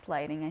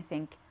gaslighting, I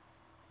think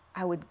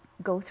I would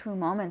go through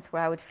moments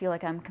where I would feel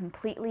like I'm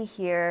completely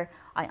here,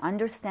 I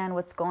understand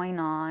what's going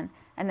on,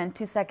 and then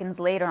 2 seconds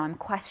later I'm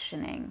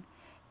questioning,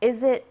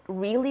 is it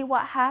really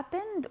what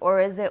happened, or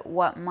is it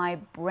what my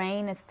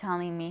brain is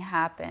telling me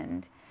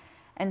happened?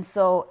 And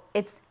so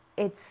it's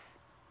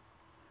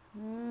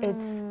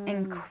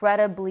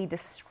incredibly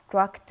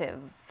destructive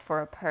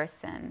for a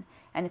person,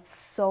 and it's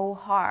so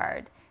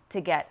hard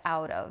to get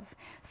out of.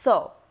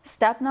 So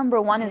step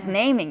number 1 is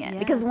naming it,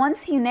 because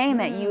once you name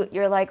it,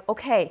 you're like,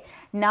 okay,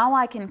 now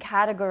I can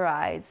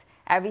categorize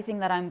everything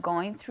that I'm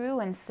going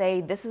through and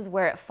say, this is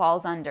where it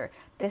falls under.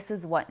 This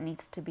is what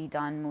needs to be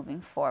done moving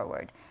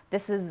forward.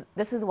 This is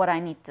what I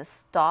need to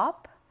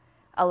stop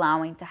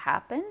allowing to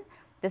happen.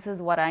 This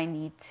is what I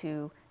need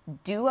to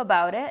do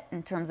about it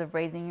in terms of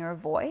raising your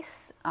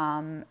voice.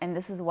 And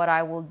this is what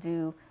I will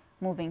do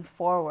moving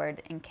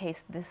forward in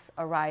case this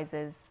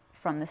arises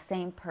from the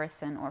same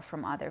person or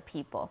from other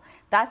people.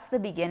 That's the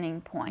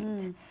beginning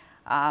point.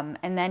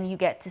 And then you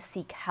get to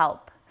seek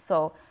help.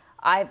 So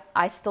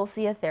I still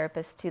see a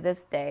therapist to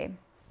this day,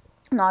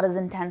 not as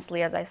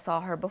intensely as I saw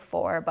her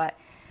before, but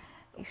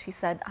she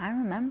said, I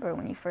remember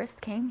when you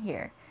first came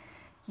here,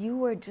 you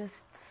were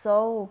just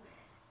so,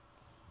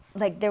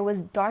 like there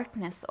was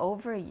darkness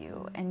over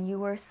you, and you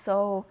were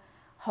so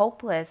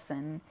hopeless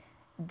and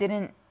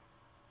didn't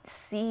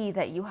see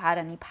that you had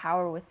any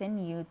power within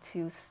you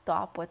to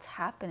stop what's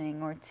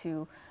happening or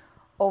to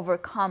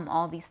overcome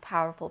all these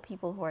powerful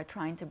people who are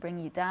trying to bring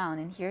you down.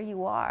 And here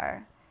you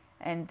are.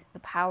 And the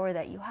power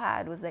that you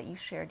had was that you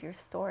shared your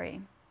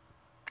story.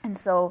 And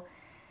so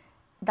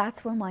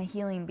that's where my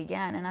healing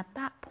began. And at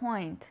that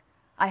point,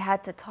 I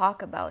had to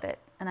talk about it,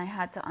 and I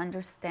had to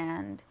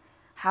understand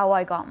how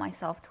I got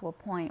myself to a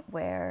point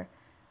where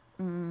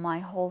my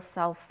whole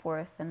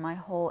self-worth and my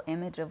whole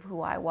image of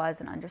who I was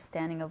and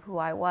understanding of who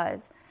I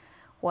was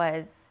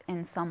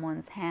in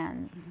someone's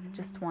hands,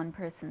 just one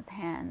person's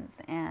hands.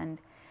 And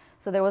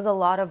so there was a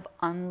lot of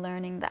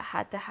unlearning that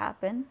had to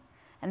happen.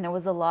 And there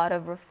was a lot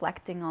of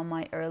reflecting on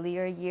my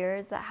earlier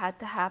years that had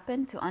to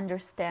happen to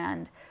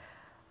understand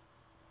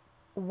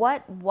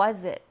what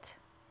was it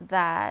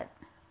that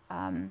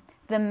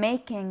the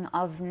making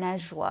of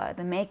Najwa,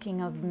 the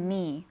making of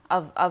me,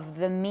 of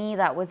the me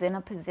that was in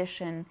a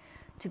position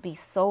to be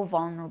so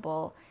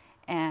vulnerable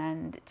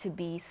and to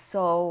be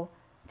so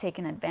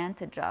taken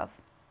advantage of.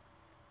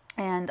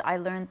 And I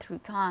learned through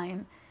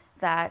time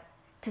that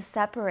to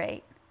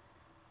separate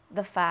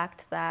the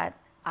fact that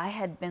I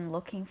had been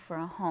looking for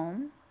a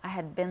home, I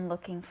had been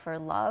looking for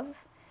love,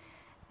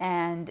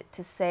 and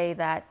to say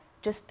that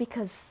just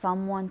because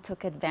someone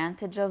took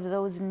advantage of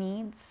those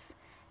needs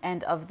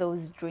and of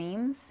those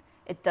dreams,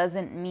 it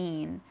doesn't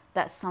mean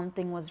that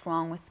something was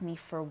wrong with me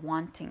for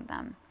wanting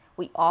them.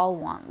 We all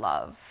want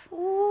love,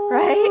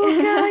 right?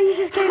 No, you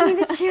just gave me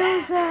the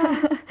chills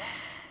there.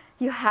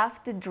 You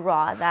have to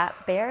draw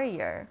that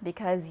barrier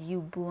because you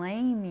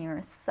blame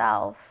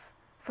yourself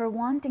for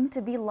wanting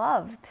to be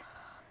loved.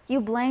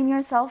 You blame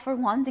yourself for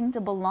wanting to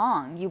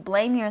belong. You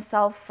blame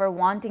yourself for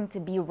wanting to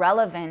be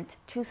relevant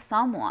to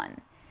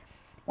someone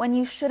when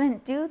you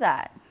shouldn't do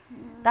that.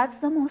 That's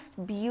the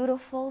most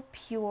beautiful,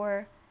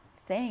 pure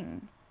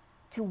thing,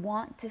 to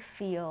want to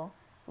feel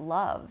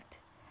loved.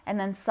 And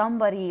then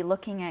somebody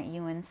looking at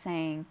you and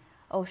saying,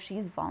 oh,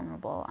 she's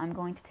vulnerable, I'm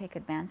going to take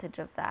advantage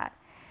of that.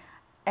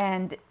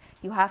 And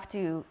you have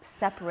to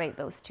separate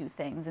those two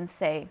things and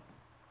say,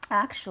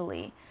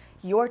 actually,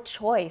 your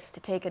choice to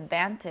take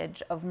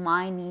advantage of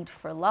my need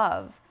for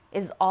love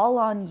is all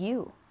on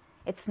you.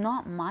 It's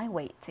not my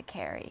weight to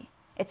carry.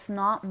 It's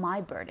not my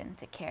burden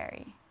to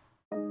carry.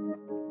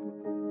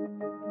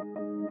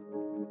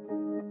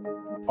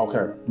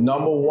 Okay,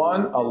 number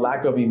one, a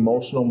lack of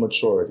emotional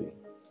maturity.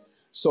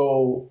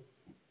 So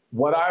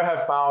what I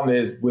have found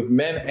is with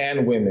men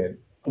and women,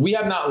 we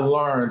have not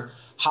learned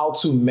how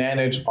to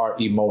manage our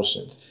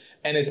emotions.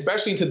 And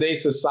especially in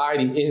today's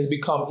society, it has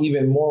become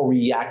even more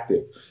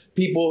reactive.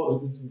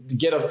 People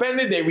get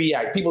offended, they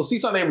react. People see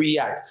something, they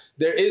react.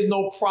 There is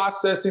no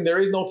processing. There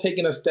is no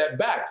taking a step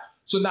back.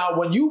 So now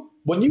when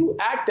you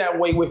act that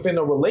way within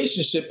a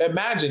relationship,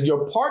 imagine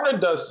your partner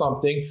does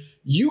something,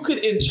 you could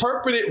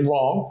interpret it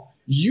wrong,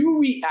 you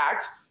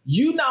react,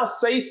 you now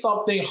say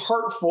something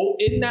hurtful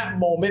in that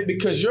moment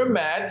because you're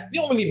mad.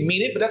 You don't really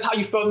mean it, but that's how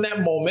you felt in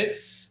that moment.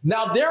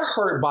 Now they're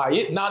hurt by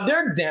it. Now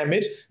they're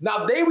damaged.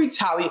 Now they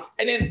retaliate.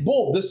 And then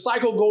boom, the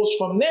cycle goes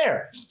from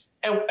there.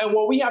 And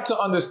what we have to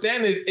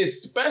understand is,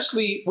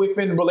 especially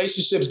within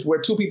relationships where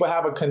two people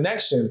have a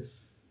connection,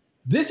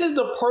 this is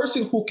the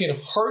person who can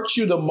hurt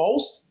you the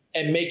most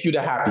and make you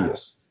the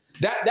happiest.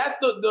 That's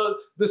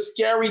the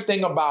scary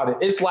thing about it.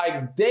 It's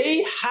like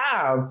they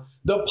have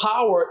the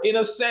power, in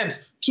a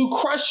sense, to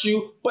crush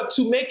you, but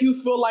to make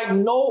you feel like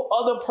no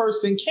other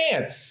person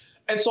can.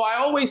 And so I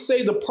always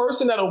say the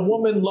person that a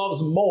woman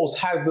loves most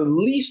has the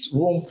least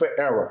room for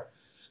error.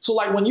 So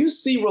like when you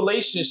see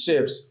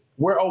relationships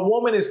where a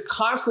woman is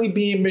constantly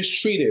being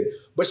mistreated,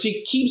 but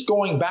she keeps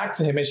going back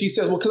to him and she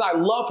says, well, because I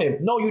love him.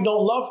 No, you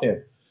don't love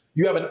him.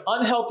 You have an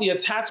unhealthy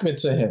attachment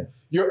to him.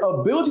 Your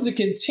ability to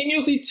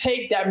continuously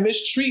take that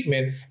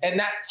mistreatment and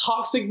that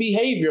toxic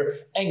behavior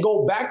and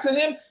go back to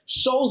him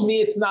shows me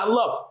it's not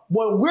love.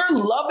 When we're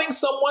loving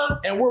someone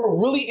and we're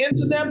really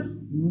into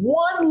them,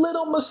 one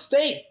little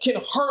mistake can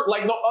hurt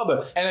like no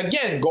other. And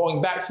again,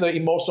 going back to the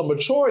emotional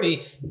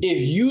maturity,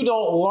 if you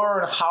don't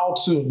learn how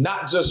to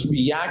not just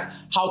react,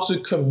 how to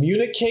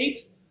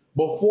communicate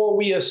before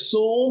we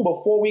assume,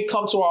 before we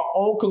come to our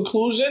own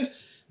conclusions,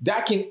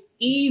 that can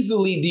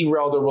easily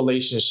derail the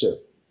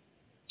relationship.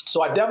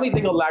 So I definitely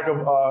think a lack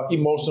of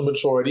emotional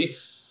maturity.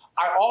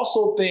 I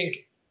also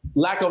think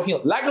lack of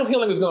healing. Lack of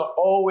healing is going to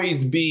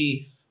always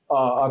be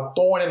a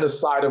thorn in the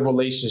side of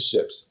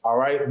relationships. All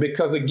right.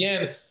 Because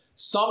again,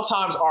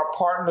 sometimes our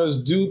partners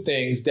do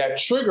things that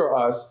trigger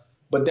us,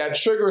 but that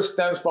trigger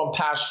stems from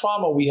past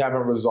trauma we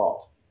haven't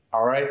resolved.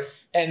 All right.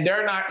 And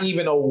they're not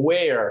even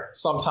aware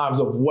sometimes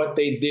of what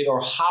they did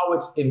or how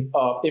it's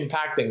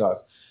impacting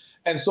us.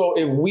 And so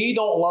if we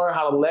don't learn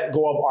how to let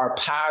go of our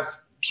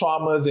past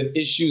traumas and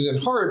issues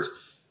and hurts,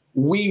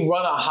 we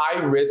run a high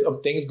risk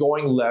of things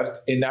going left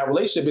in that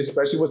relationship,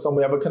 especially with someone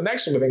we have a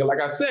connection with. And like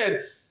I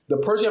said, the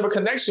person you have a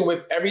connection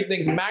with,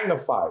 everything's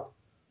magnified.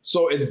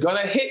 So it's going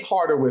to hit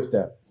harder with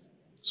them.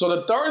 So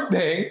the third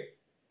thing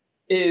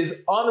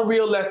is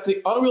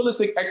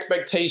unrealistic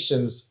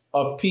expectations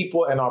of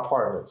people and our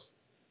partners.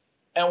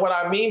 And what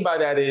I mean by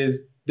that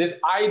is this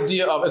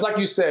idea of, it's like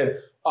you said,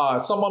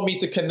 someone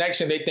meets a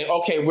connection, they think,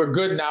 okay, we're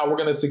good now, we're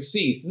going to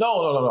succeed.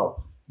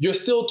 No. You're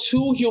still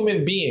two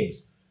human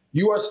beings.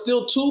 You are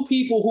still two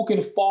people who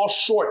can fall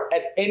short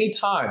at any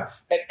time,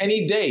 at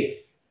any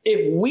day.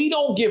 If we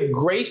don't give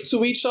grace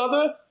to each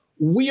other,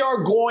 we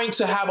are going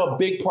to have a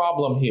big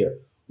problem here.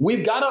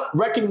 We've got to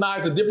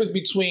recognize the difference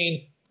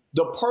between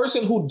the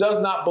person who does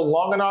not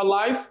belong in our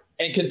life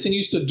and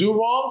continues to do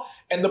wrong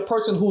and the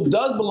person who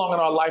does belong in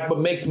our life but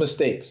makes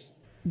mistakes.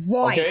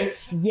 Right. Okay?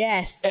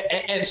 Yes.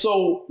 And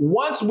so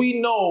once we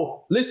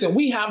know, listen,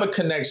 we have a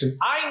connection.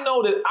 I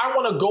know that I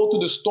want to go through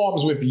the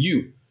storms with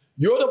you.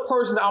 You're the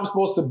person that I'm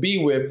supposed to be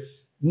with.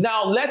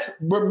 Now let's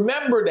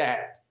remember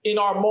that in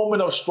our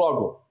moment of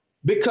struggle.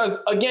 Because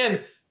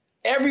again,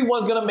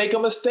 Everyone's going to make a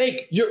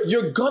mistake.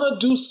 You're going to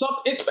do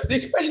something,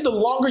 especially the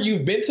longer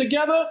you've been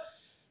together.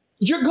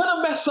 You're going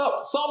to mess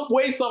up some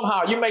way,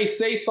 somehow. You may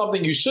say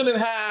something you shouldn't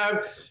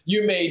have.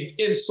 You may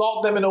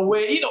insult them in a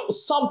way,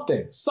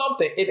 something.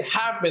 It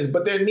happens,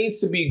 but there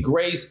needs to be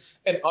grace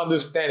and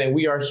understanding.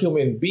 We are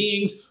human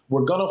beings.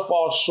 We're going to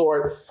fall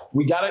short.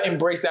 We got to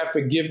embrace that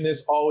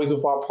forgiveness always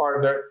with our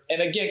partner.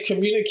 And again,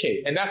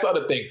 communicate. And that's the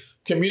other thing.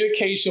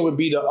 Communication would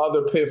be the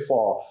other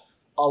pitfall.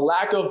 A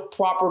lack of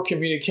proper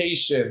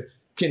communication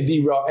can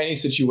derail any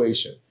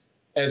situation.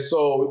 And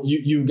so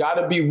you got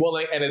to be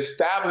willing and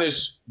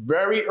establish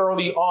very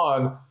early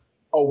on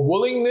a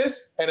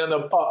willingness and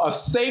a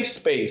safe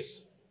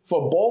space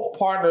for both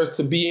partners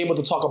to be able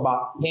to talk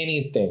about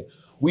anything.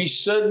 We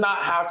should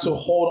not have to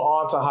hold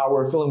on to how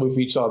we're feeling with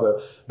each other,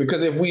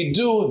 because if we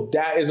do,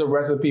 that is a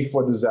recipe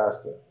for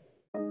disaster.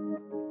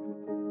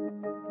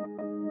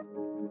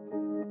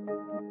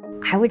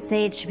 I would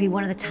say it should be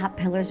one of the top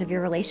pillars of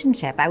your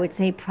relationship. I would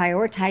say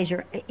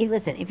prioritize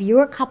listen, if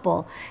you're a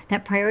couple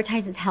that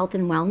prioritizes health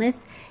and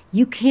wellness,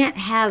 you can't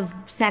have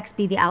sex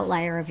be the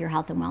outlier of your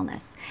health and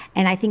wellness.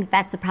 And I think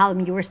that's the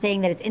problem. You were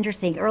saying that it's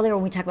interesting earlier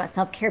when we talk about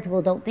self-care,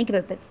 people don't think of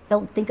it, but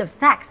don't think of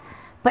sex.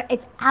 But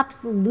it's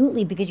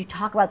absolutely because you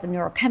talk about the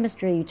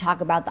neurochemistry, you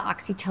talk about the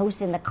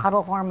oxytocin, the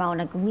cuddle hormone,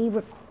 like we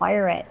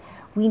require it.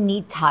 We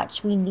need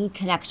touch, we need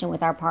connection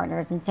with our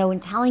partners. And so in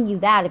telling you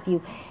that, if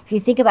you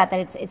think about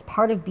that, it's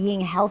part of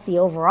being healthy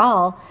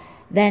overall,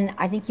 then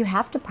I think you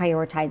have to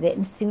prioritize it,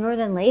 and sooner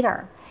than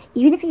later.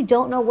 Even if you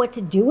don't know what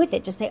to do with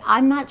it, just say,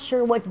 I'm not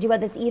sure what to do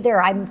about this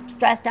either. I'm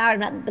stressed out,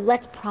 but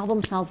let's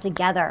problem solve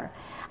together.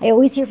 I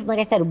always hear from, like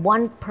I said,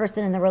 one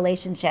person in the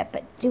relationship,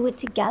 but do it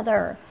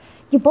together.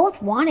 You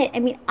both want it. I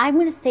mean, I'm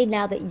going to say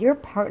now that your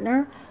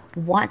partner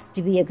wants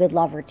to be a good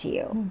lover to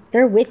you.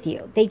 They're with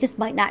you. They just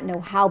might not know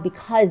how,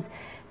 because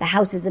the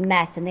house is a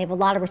mess and they have a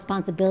lot of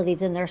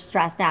responsibilities and they're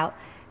stressed out.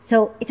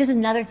 So it's just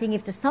another thing you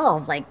have to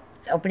solve, like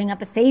opening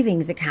up a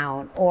savings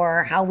account,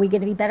 or how are we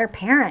going to be better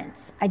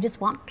parents? I just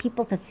want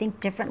people to think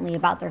differently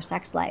about their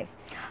sex life.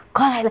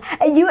 God,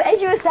 as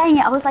you were saying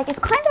it, I was like, it's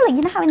kind of like,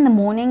 you know how in the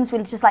mornings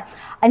when it's just like,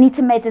 I need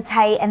to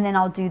meditate and then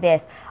I'll do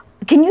this.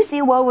 Can you see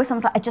a world where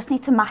someone's like, I just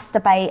need to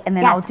masturbate and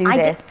then I'll do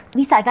this?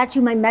 Lisa, I got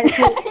you my meditate.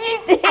 You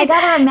did. I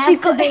got her a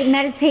masturbate,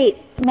 meditate,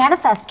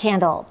 manifest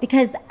candle,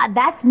 because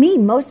that's me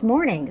most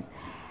mornings.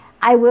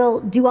 I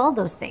will do all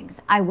those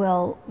things. I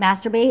will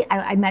masturbate.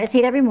 I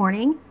meditate every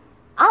morning.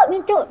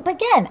 But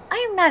again,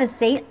 I am not a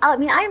saint. I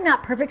am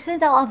not perfect.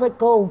 Sometimes I'll have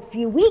go a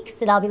few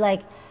weeks and I'll be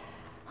like,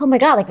 oh my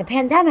God, like the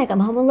pandemic,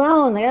 I'm home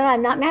alone, like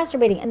I'm not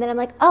masturbating. And then I'm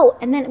like, oh,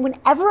 and then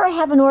whenever I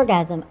have an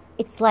orgasm,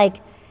 it's like,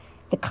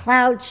 the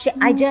cloud shit.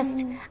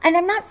 And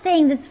I'm not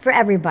saying this for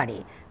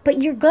everybody,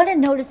 but you're gonna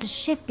notice a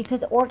shift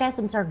because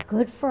orgasms are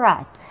good for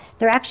us.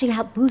 They're actually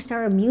help boost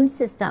our immune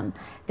system.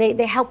 They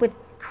help with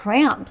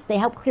cramps. They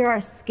help clear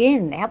our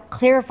skin. They help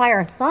clarify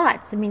our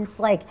thoughts. I mean, it's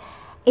like,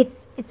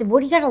 it's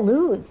what do you gotta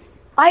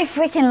lose? I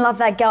freaking love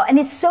that, girl. And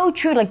it's so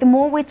true. Like the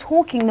more we're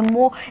talking, the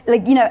more,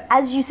 like,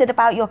 as you said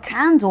about your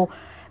candle,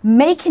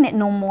 making it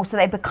normal so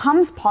that it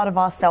becomes part of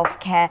our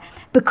self-care,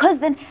 because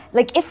then,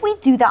 like, if we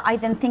do that, I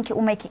then think it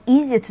will make it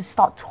easier to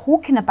start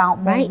talking about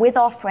more with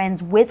our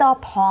friends, with our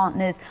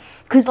partners,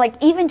 because like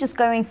even just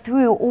going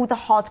through all the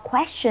hard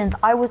questions,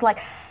 I was like,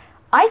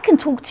 I can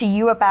talk to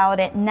you about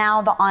it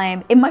now that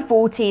I'm in my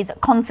 40s,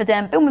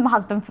 confident, been with my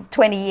husband for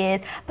 20 years,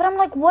 but I'm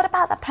like, what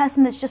about that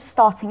person that's just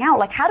starting out?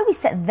 Like, how do we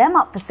set them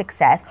up for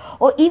success?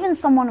 Or even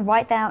someone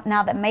right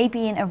now that may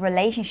be in a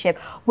relationship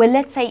where,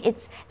 let's say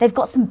they've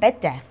got some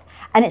bed death.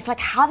 And it's like,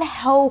 how the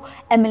hell,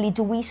 Emily,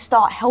 do we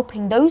start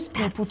helping those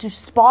people to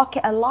spark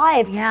it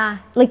alive? Yeah.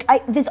 Like,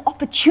 there's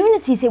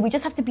opportunities here. We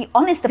just have to be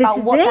honest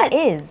about what that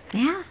is.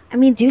 Yeah. I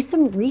mean, do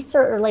some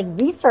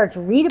research,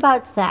 read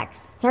about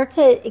sex, start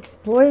to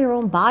explore your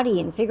own body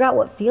and figure out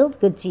what feels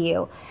good to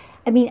you.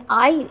 I mean,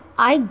 I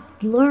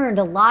learned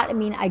a lot. I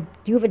mean, I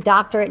do have a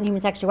doctorate in human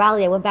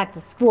sexuality. I went back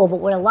to school, but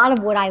a lot of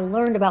what I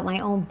learned about my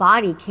own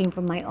body came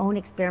from my own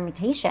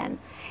experimentation.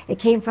 It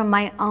came from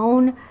my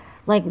own,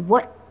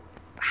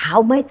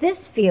 how might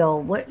this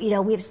feel? We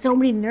have so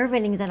many nerve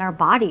endings in our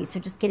bodies. So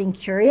just getting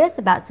curious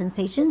about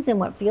sensations and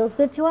what feels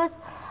good to us.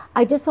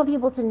 I just want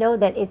people to know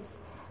that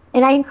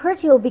and I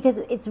encourage people, because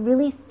it's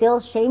really still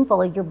shameful.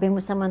 Like, you've been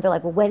with someone, they're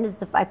like, well,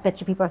 I bet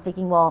you people are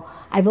thinking, well,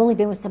 I've only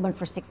been with someone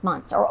for 6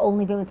 months or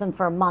only been with them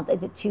for a month.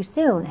 Is it too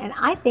soon? And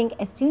I think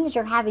as soon as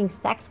you're having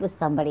sex with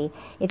somebody,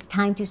 it's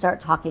time to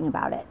start talking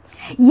about it.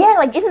 Yeah,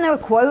 like, isn't there a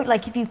quote,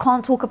 like, if you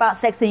can't talk about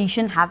sex, then you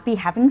shouldn't be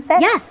having sex?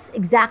 Yes,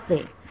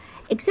 exactly.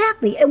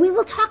 Exactly. And we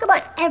will talk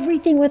about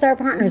everything with our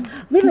partners.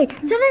 Literally,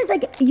 sometimes,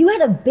 like, you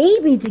had a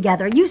baby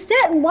together. You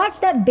sat and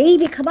watched that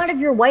baby come out of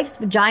your wife's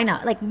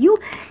vagina. Like, you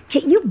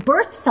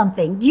birthed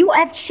something. You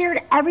have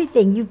shared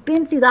everything. You've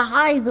been through the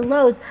highs, the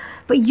lows,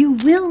 but you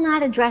will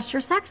not address your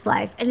sex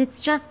life. And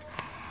it's just,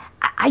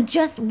 I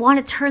just want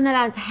to turn that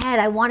on its head.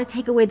 I want to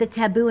take away the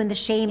taboo and the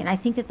shame. And I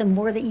think that the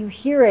more that you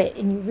hear it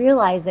and you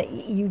realize that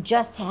you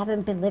just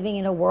haven't been living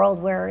in a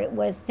world where it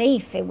was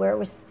safe, where it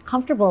was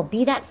comfortable,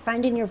 be that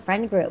friend in your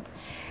friend group.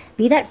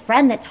 Be that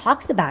friend that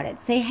talks about it.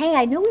 Say, hey,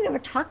 I know we never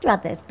talked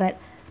about this, but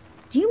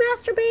do you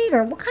masturbate,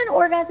 or what kind of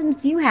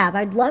orgasms do you have?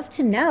 I'd love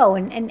to know.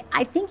 And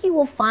I think you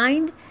will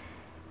find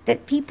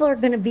that people are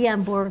going to be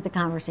on board with the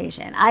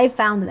conversation. I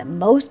found that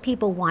most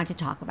people want to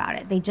talk about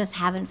it. They just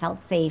haven't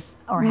felt safe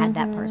or had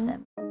that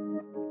person.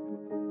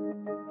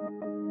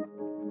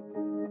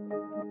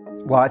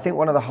 Well, I think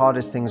one of the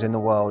hardest things in the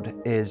world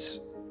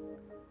is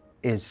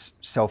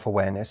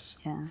self-awareness.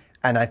 Yeah.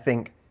 And I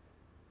think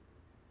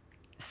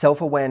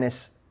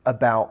self-awareness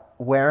about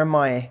where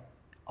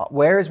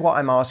is what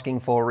I'm asking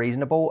for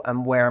reasonable,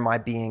 and where am I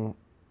being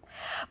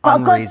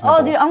unreasonable?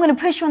 God, dude, I'm going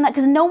to push you on that,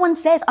 because no one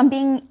says I'm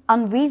being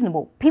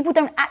unreasonable. People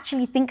don't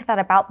actually think that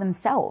about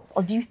themselves.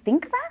 Or do you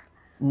think that?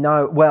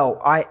 No, well,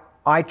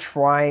 I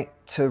try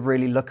to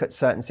really look at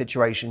certain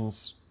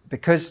situations,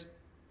 because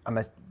I'm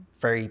a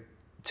very,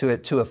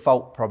 to a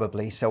fault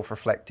probably,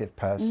 self-reflective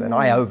person.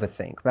 I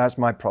overthink. That's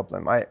my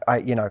problem.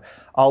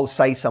 I'll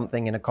say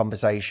something in a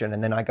conversation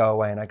and then I go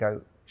away and I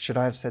go, should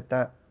I have said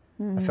that?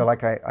 I feel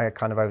like I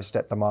kind of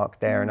overstepped the mark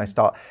there, and I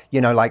start,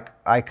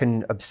 I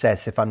can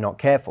obsess if I'm not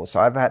careful.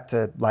 So I've had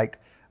to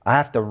I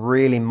have to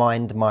really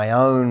mind my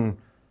own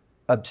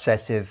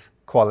obsessive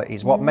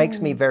qualities. What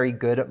makes me very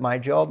good at my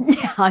job,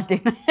 Yeah, I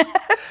do.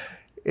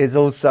 is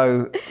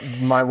also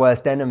my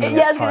worst enemy.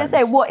 Yeah, I was going to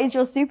say, what is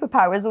your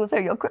superpower is also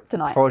your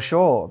kryptonite. For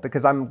sure,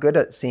 because I'm good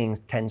at seeing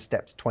 10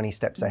 steps, 20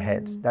 steps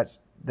ahead.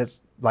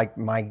 That's like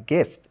my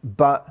gift.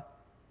 But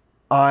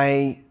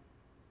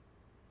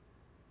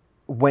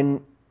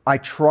when I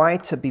try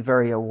to be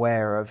very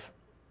aware of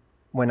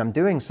when I'm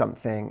doing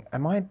something,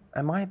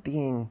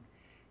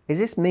 is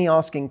this me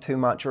asking too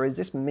much, or is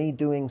this me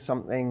doing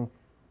something,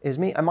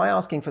 am I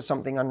asking for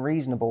something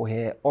unreasonable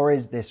here, or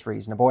is this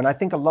reasonable? And I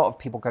think a lot of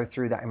people go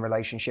through that in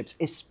relationships,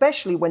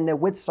 especially when they're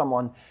with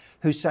someone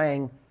who's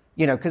saying,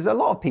 because a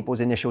lot of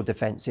people's initial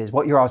defense is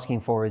what you're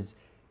asking for is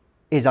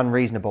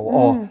unreasonable,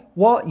 or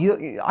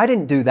I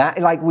didn't do that.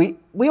 Like we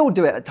all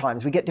do it at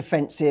times. We get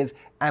defensive,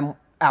 and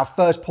our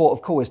first port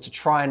of call is to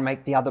try and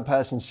make the other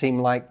person seem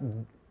like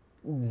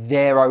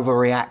they're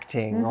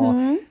overreacting.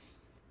 Or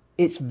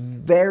it's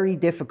very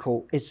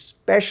difficult,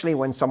 especially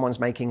when someone's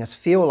making us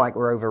feel like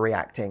we're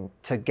overreacting,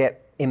 to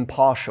get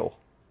impartial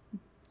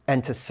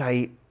and to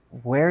say,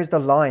 where's the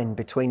line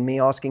between me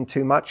asking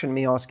too much and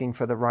me asking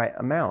for the right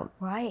amount?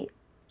 Right.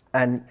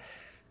 And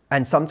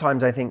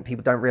sometimes I think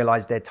people don't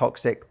realize they're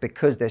toxic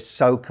because they're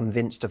so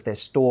convinced of their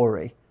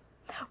story.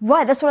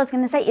 Right, that's what I was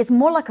going to say. It's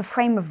more like a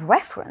frame of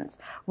reference,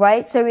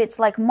 right? So it's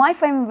like my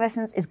frame of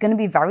reference is going to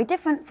be very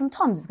different from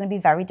Tom's. It's going to be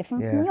very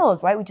different from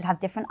yours, right? We just have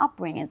different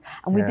upbringings,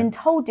 and we've been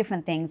told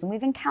different things, and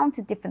we've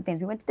encountered different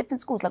things. We went to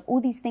different schools, like all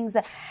these things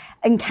that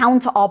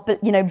encounter our,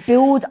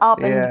 build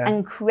up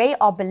and create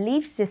our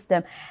belief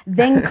system.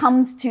 Then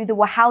comes to the,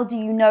 well, how do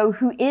you know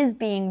who is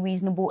being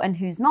reasonable and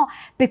who's not?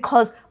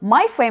 Because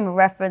my frame of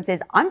reference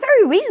is I'm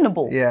very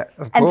reasonable. Yeah,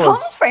 of course. And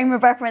Tom's frame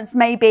of reference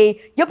may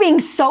be you're being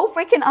so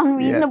freaking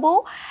unreasonable.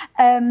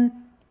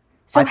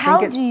 So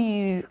how do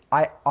you...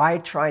 I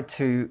try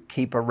to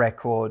keep a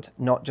record,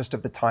 not just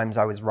of the times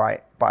I was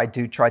right, but I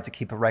do try to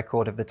keep a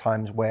record of the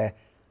times where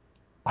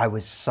I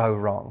was so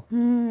wrong.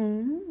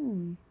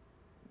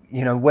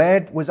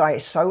 Where was I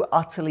so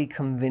utterly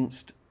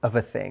convinced of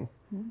a thing?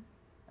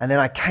 And then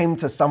I came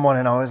to someone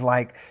and I was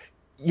like,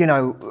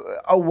 oh,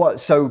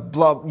 what? So,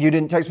 blah, you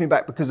didn't text me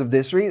back because of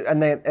this reason?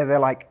 And they're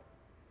like,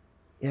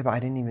 yeah, but I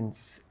didn't even,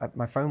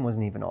 my phone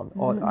wasn't even on.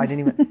 Or I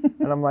didn't even,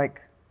 and I'm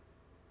like,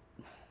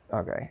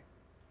 okay.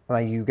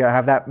 Like you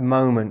have that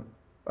moment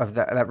of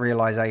that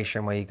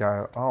realization where you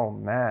go, oh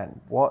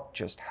man, what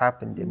just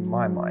happened in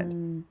my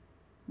mind?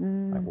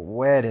 Like,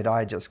 where did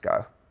I just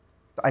go?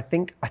 I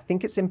think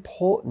it's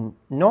important,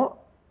 not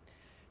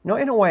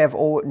in a way of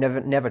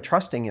never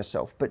trusting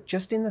yourself, but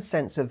just in the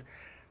sense of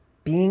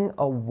being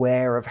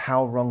aware of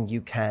how wrong you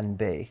can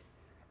be.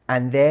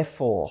 And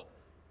therefore,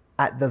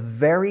 at the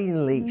very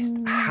least,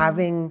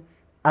 having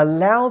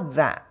allowed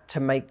that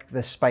to make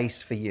the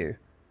space for you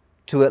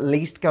to at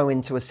least go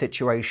into a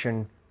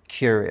situation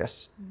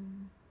curious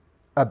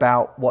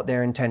about what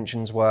their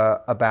intentions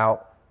were,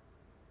 about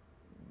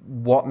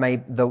what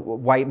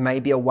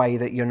maybe a way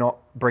that you're not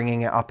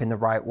bringing it up in the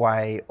right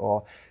way,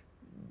 or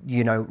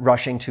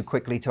rushing too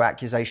quickly to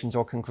accusations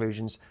or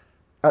conclusions.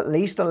 At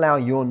least allow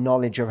your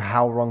knowledge of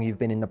how wrong you've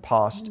been in the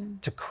past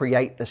to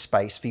create the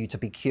space for you to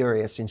be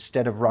curious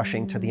instead of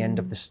rushing to the end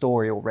of the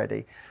story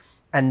already.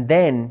 And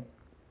then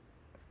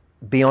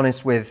be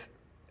honest with,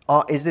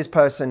 is this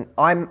person,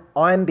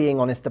 I'm being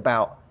honest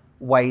about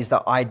ways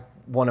that I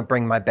want to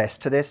bring my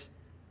best to this,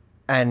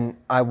 and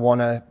I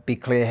want to be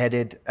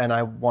clear-headed, and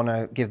I want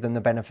to give them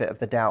the benefit of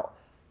the doubt.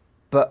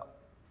 But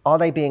are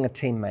they being a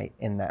teammate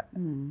in that?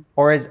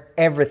 Or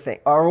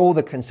are all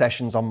the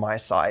concessions on my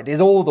side?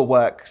 Is all the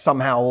work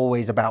somehow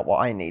always about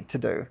what I need to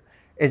do?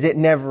 Is it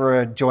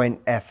never a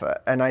joint effort?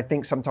 And I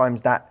think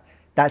sometimes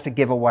that's a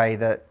giveaway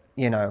that,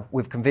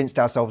 we've convinced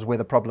ourselves we're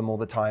the problem all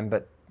the time,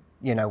 but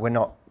we're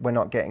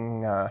not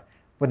getting,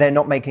 they're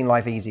not making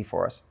life easy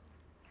for us.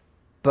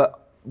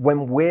 But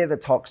when we're the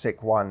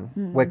toxic one,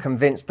 we're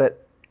convinced that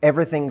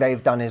everything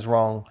they've done is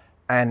wrong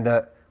and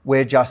that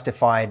we're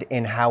justified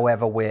in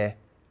however we're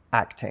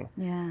acting.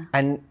 Yeah.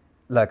 And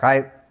look,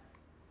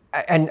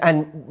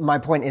 and my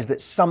point is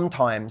that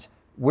sometimes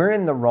we're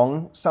in the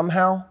wrong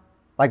somehow.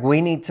 Like,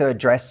 we need to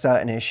address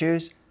certain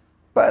issues,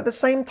 but at the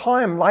same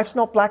time, life's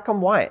not black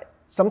and white.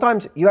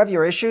 Sometimes you have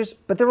your issues,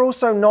 but they're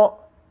also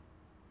not,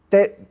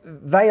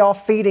 they are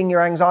feeding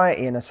your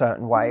anxiety in a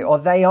certain way, or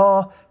they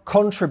are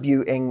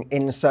contributing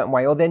in a certain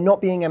way, or they're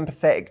not being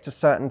empathetic to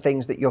certain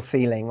things that you're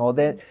feeling, or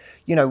they're,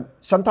 you know,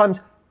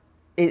 sometimes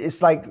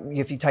it's like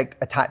if you take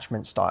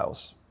attachment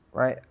styles,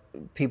 right?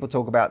 People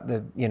talk about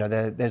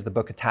there's the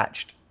book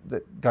Attached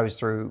that goes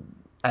through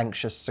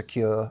anxious,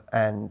 secure,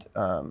 and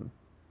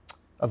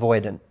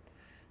avoidant.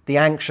 The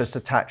anxious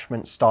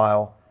attachment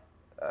style,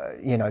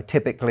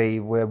 typically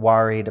we're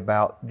worried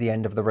about the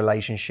end of the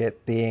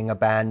relationship, being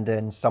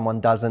abandoned, someone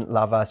doesn't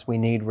love us, we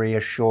need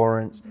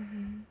reassurance.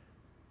 Mm-hmm.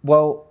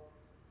 Well,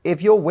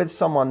 if you're with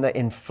someone that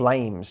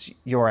inflames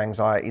your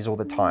anxieties all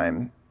the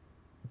time,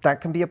 that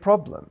can be a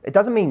problem. It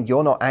doesn't mean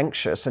you're not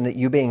anxious and that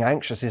you being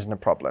anxious isn't a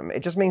problem.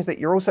 It just means that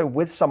you're also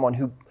with someone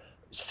who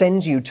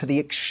sends you to the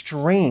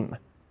extreme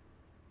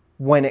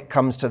when it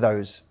comes to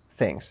those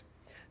things.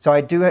 So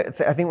I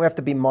think we have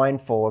to be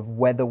mindful of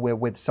whether we're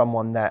with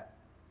someone that,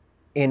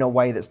 in a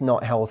way that's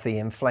not healthy,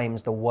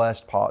 inflames the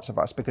worst parts of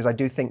us, because I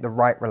do think the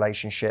right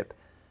relationship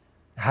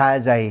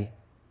has a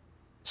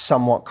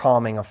somewhat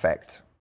calming effect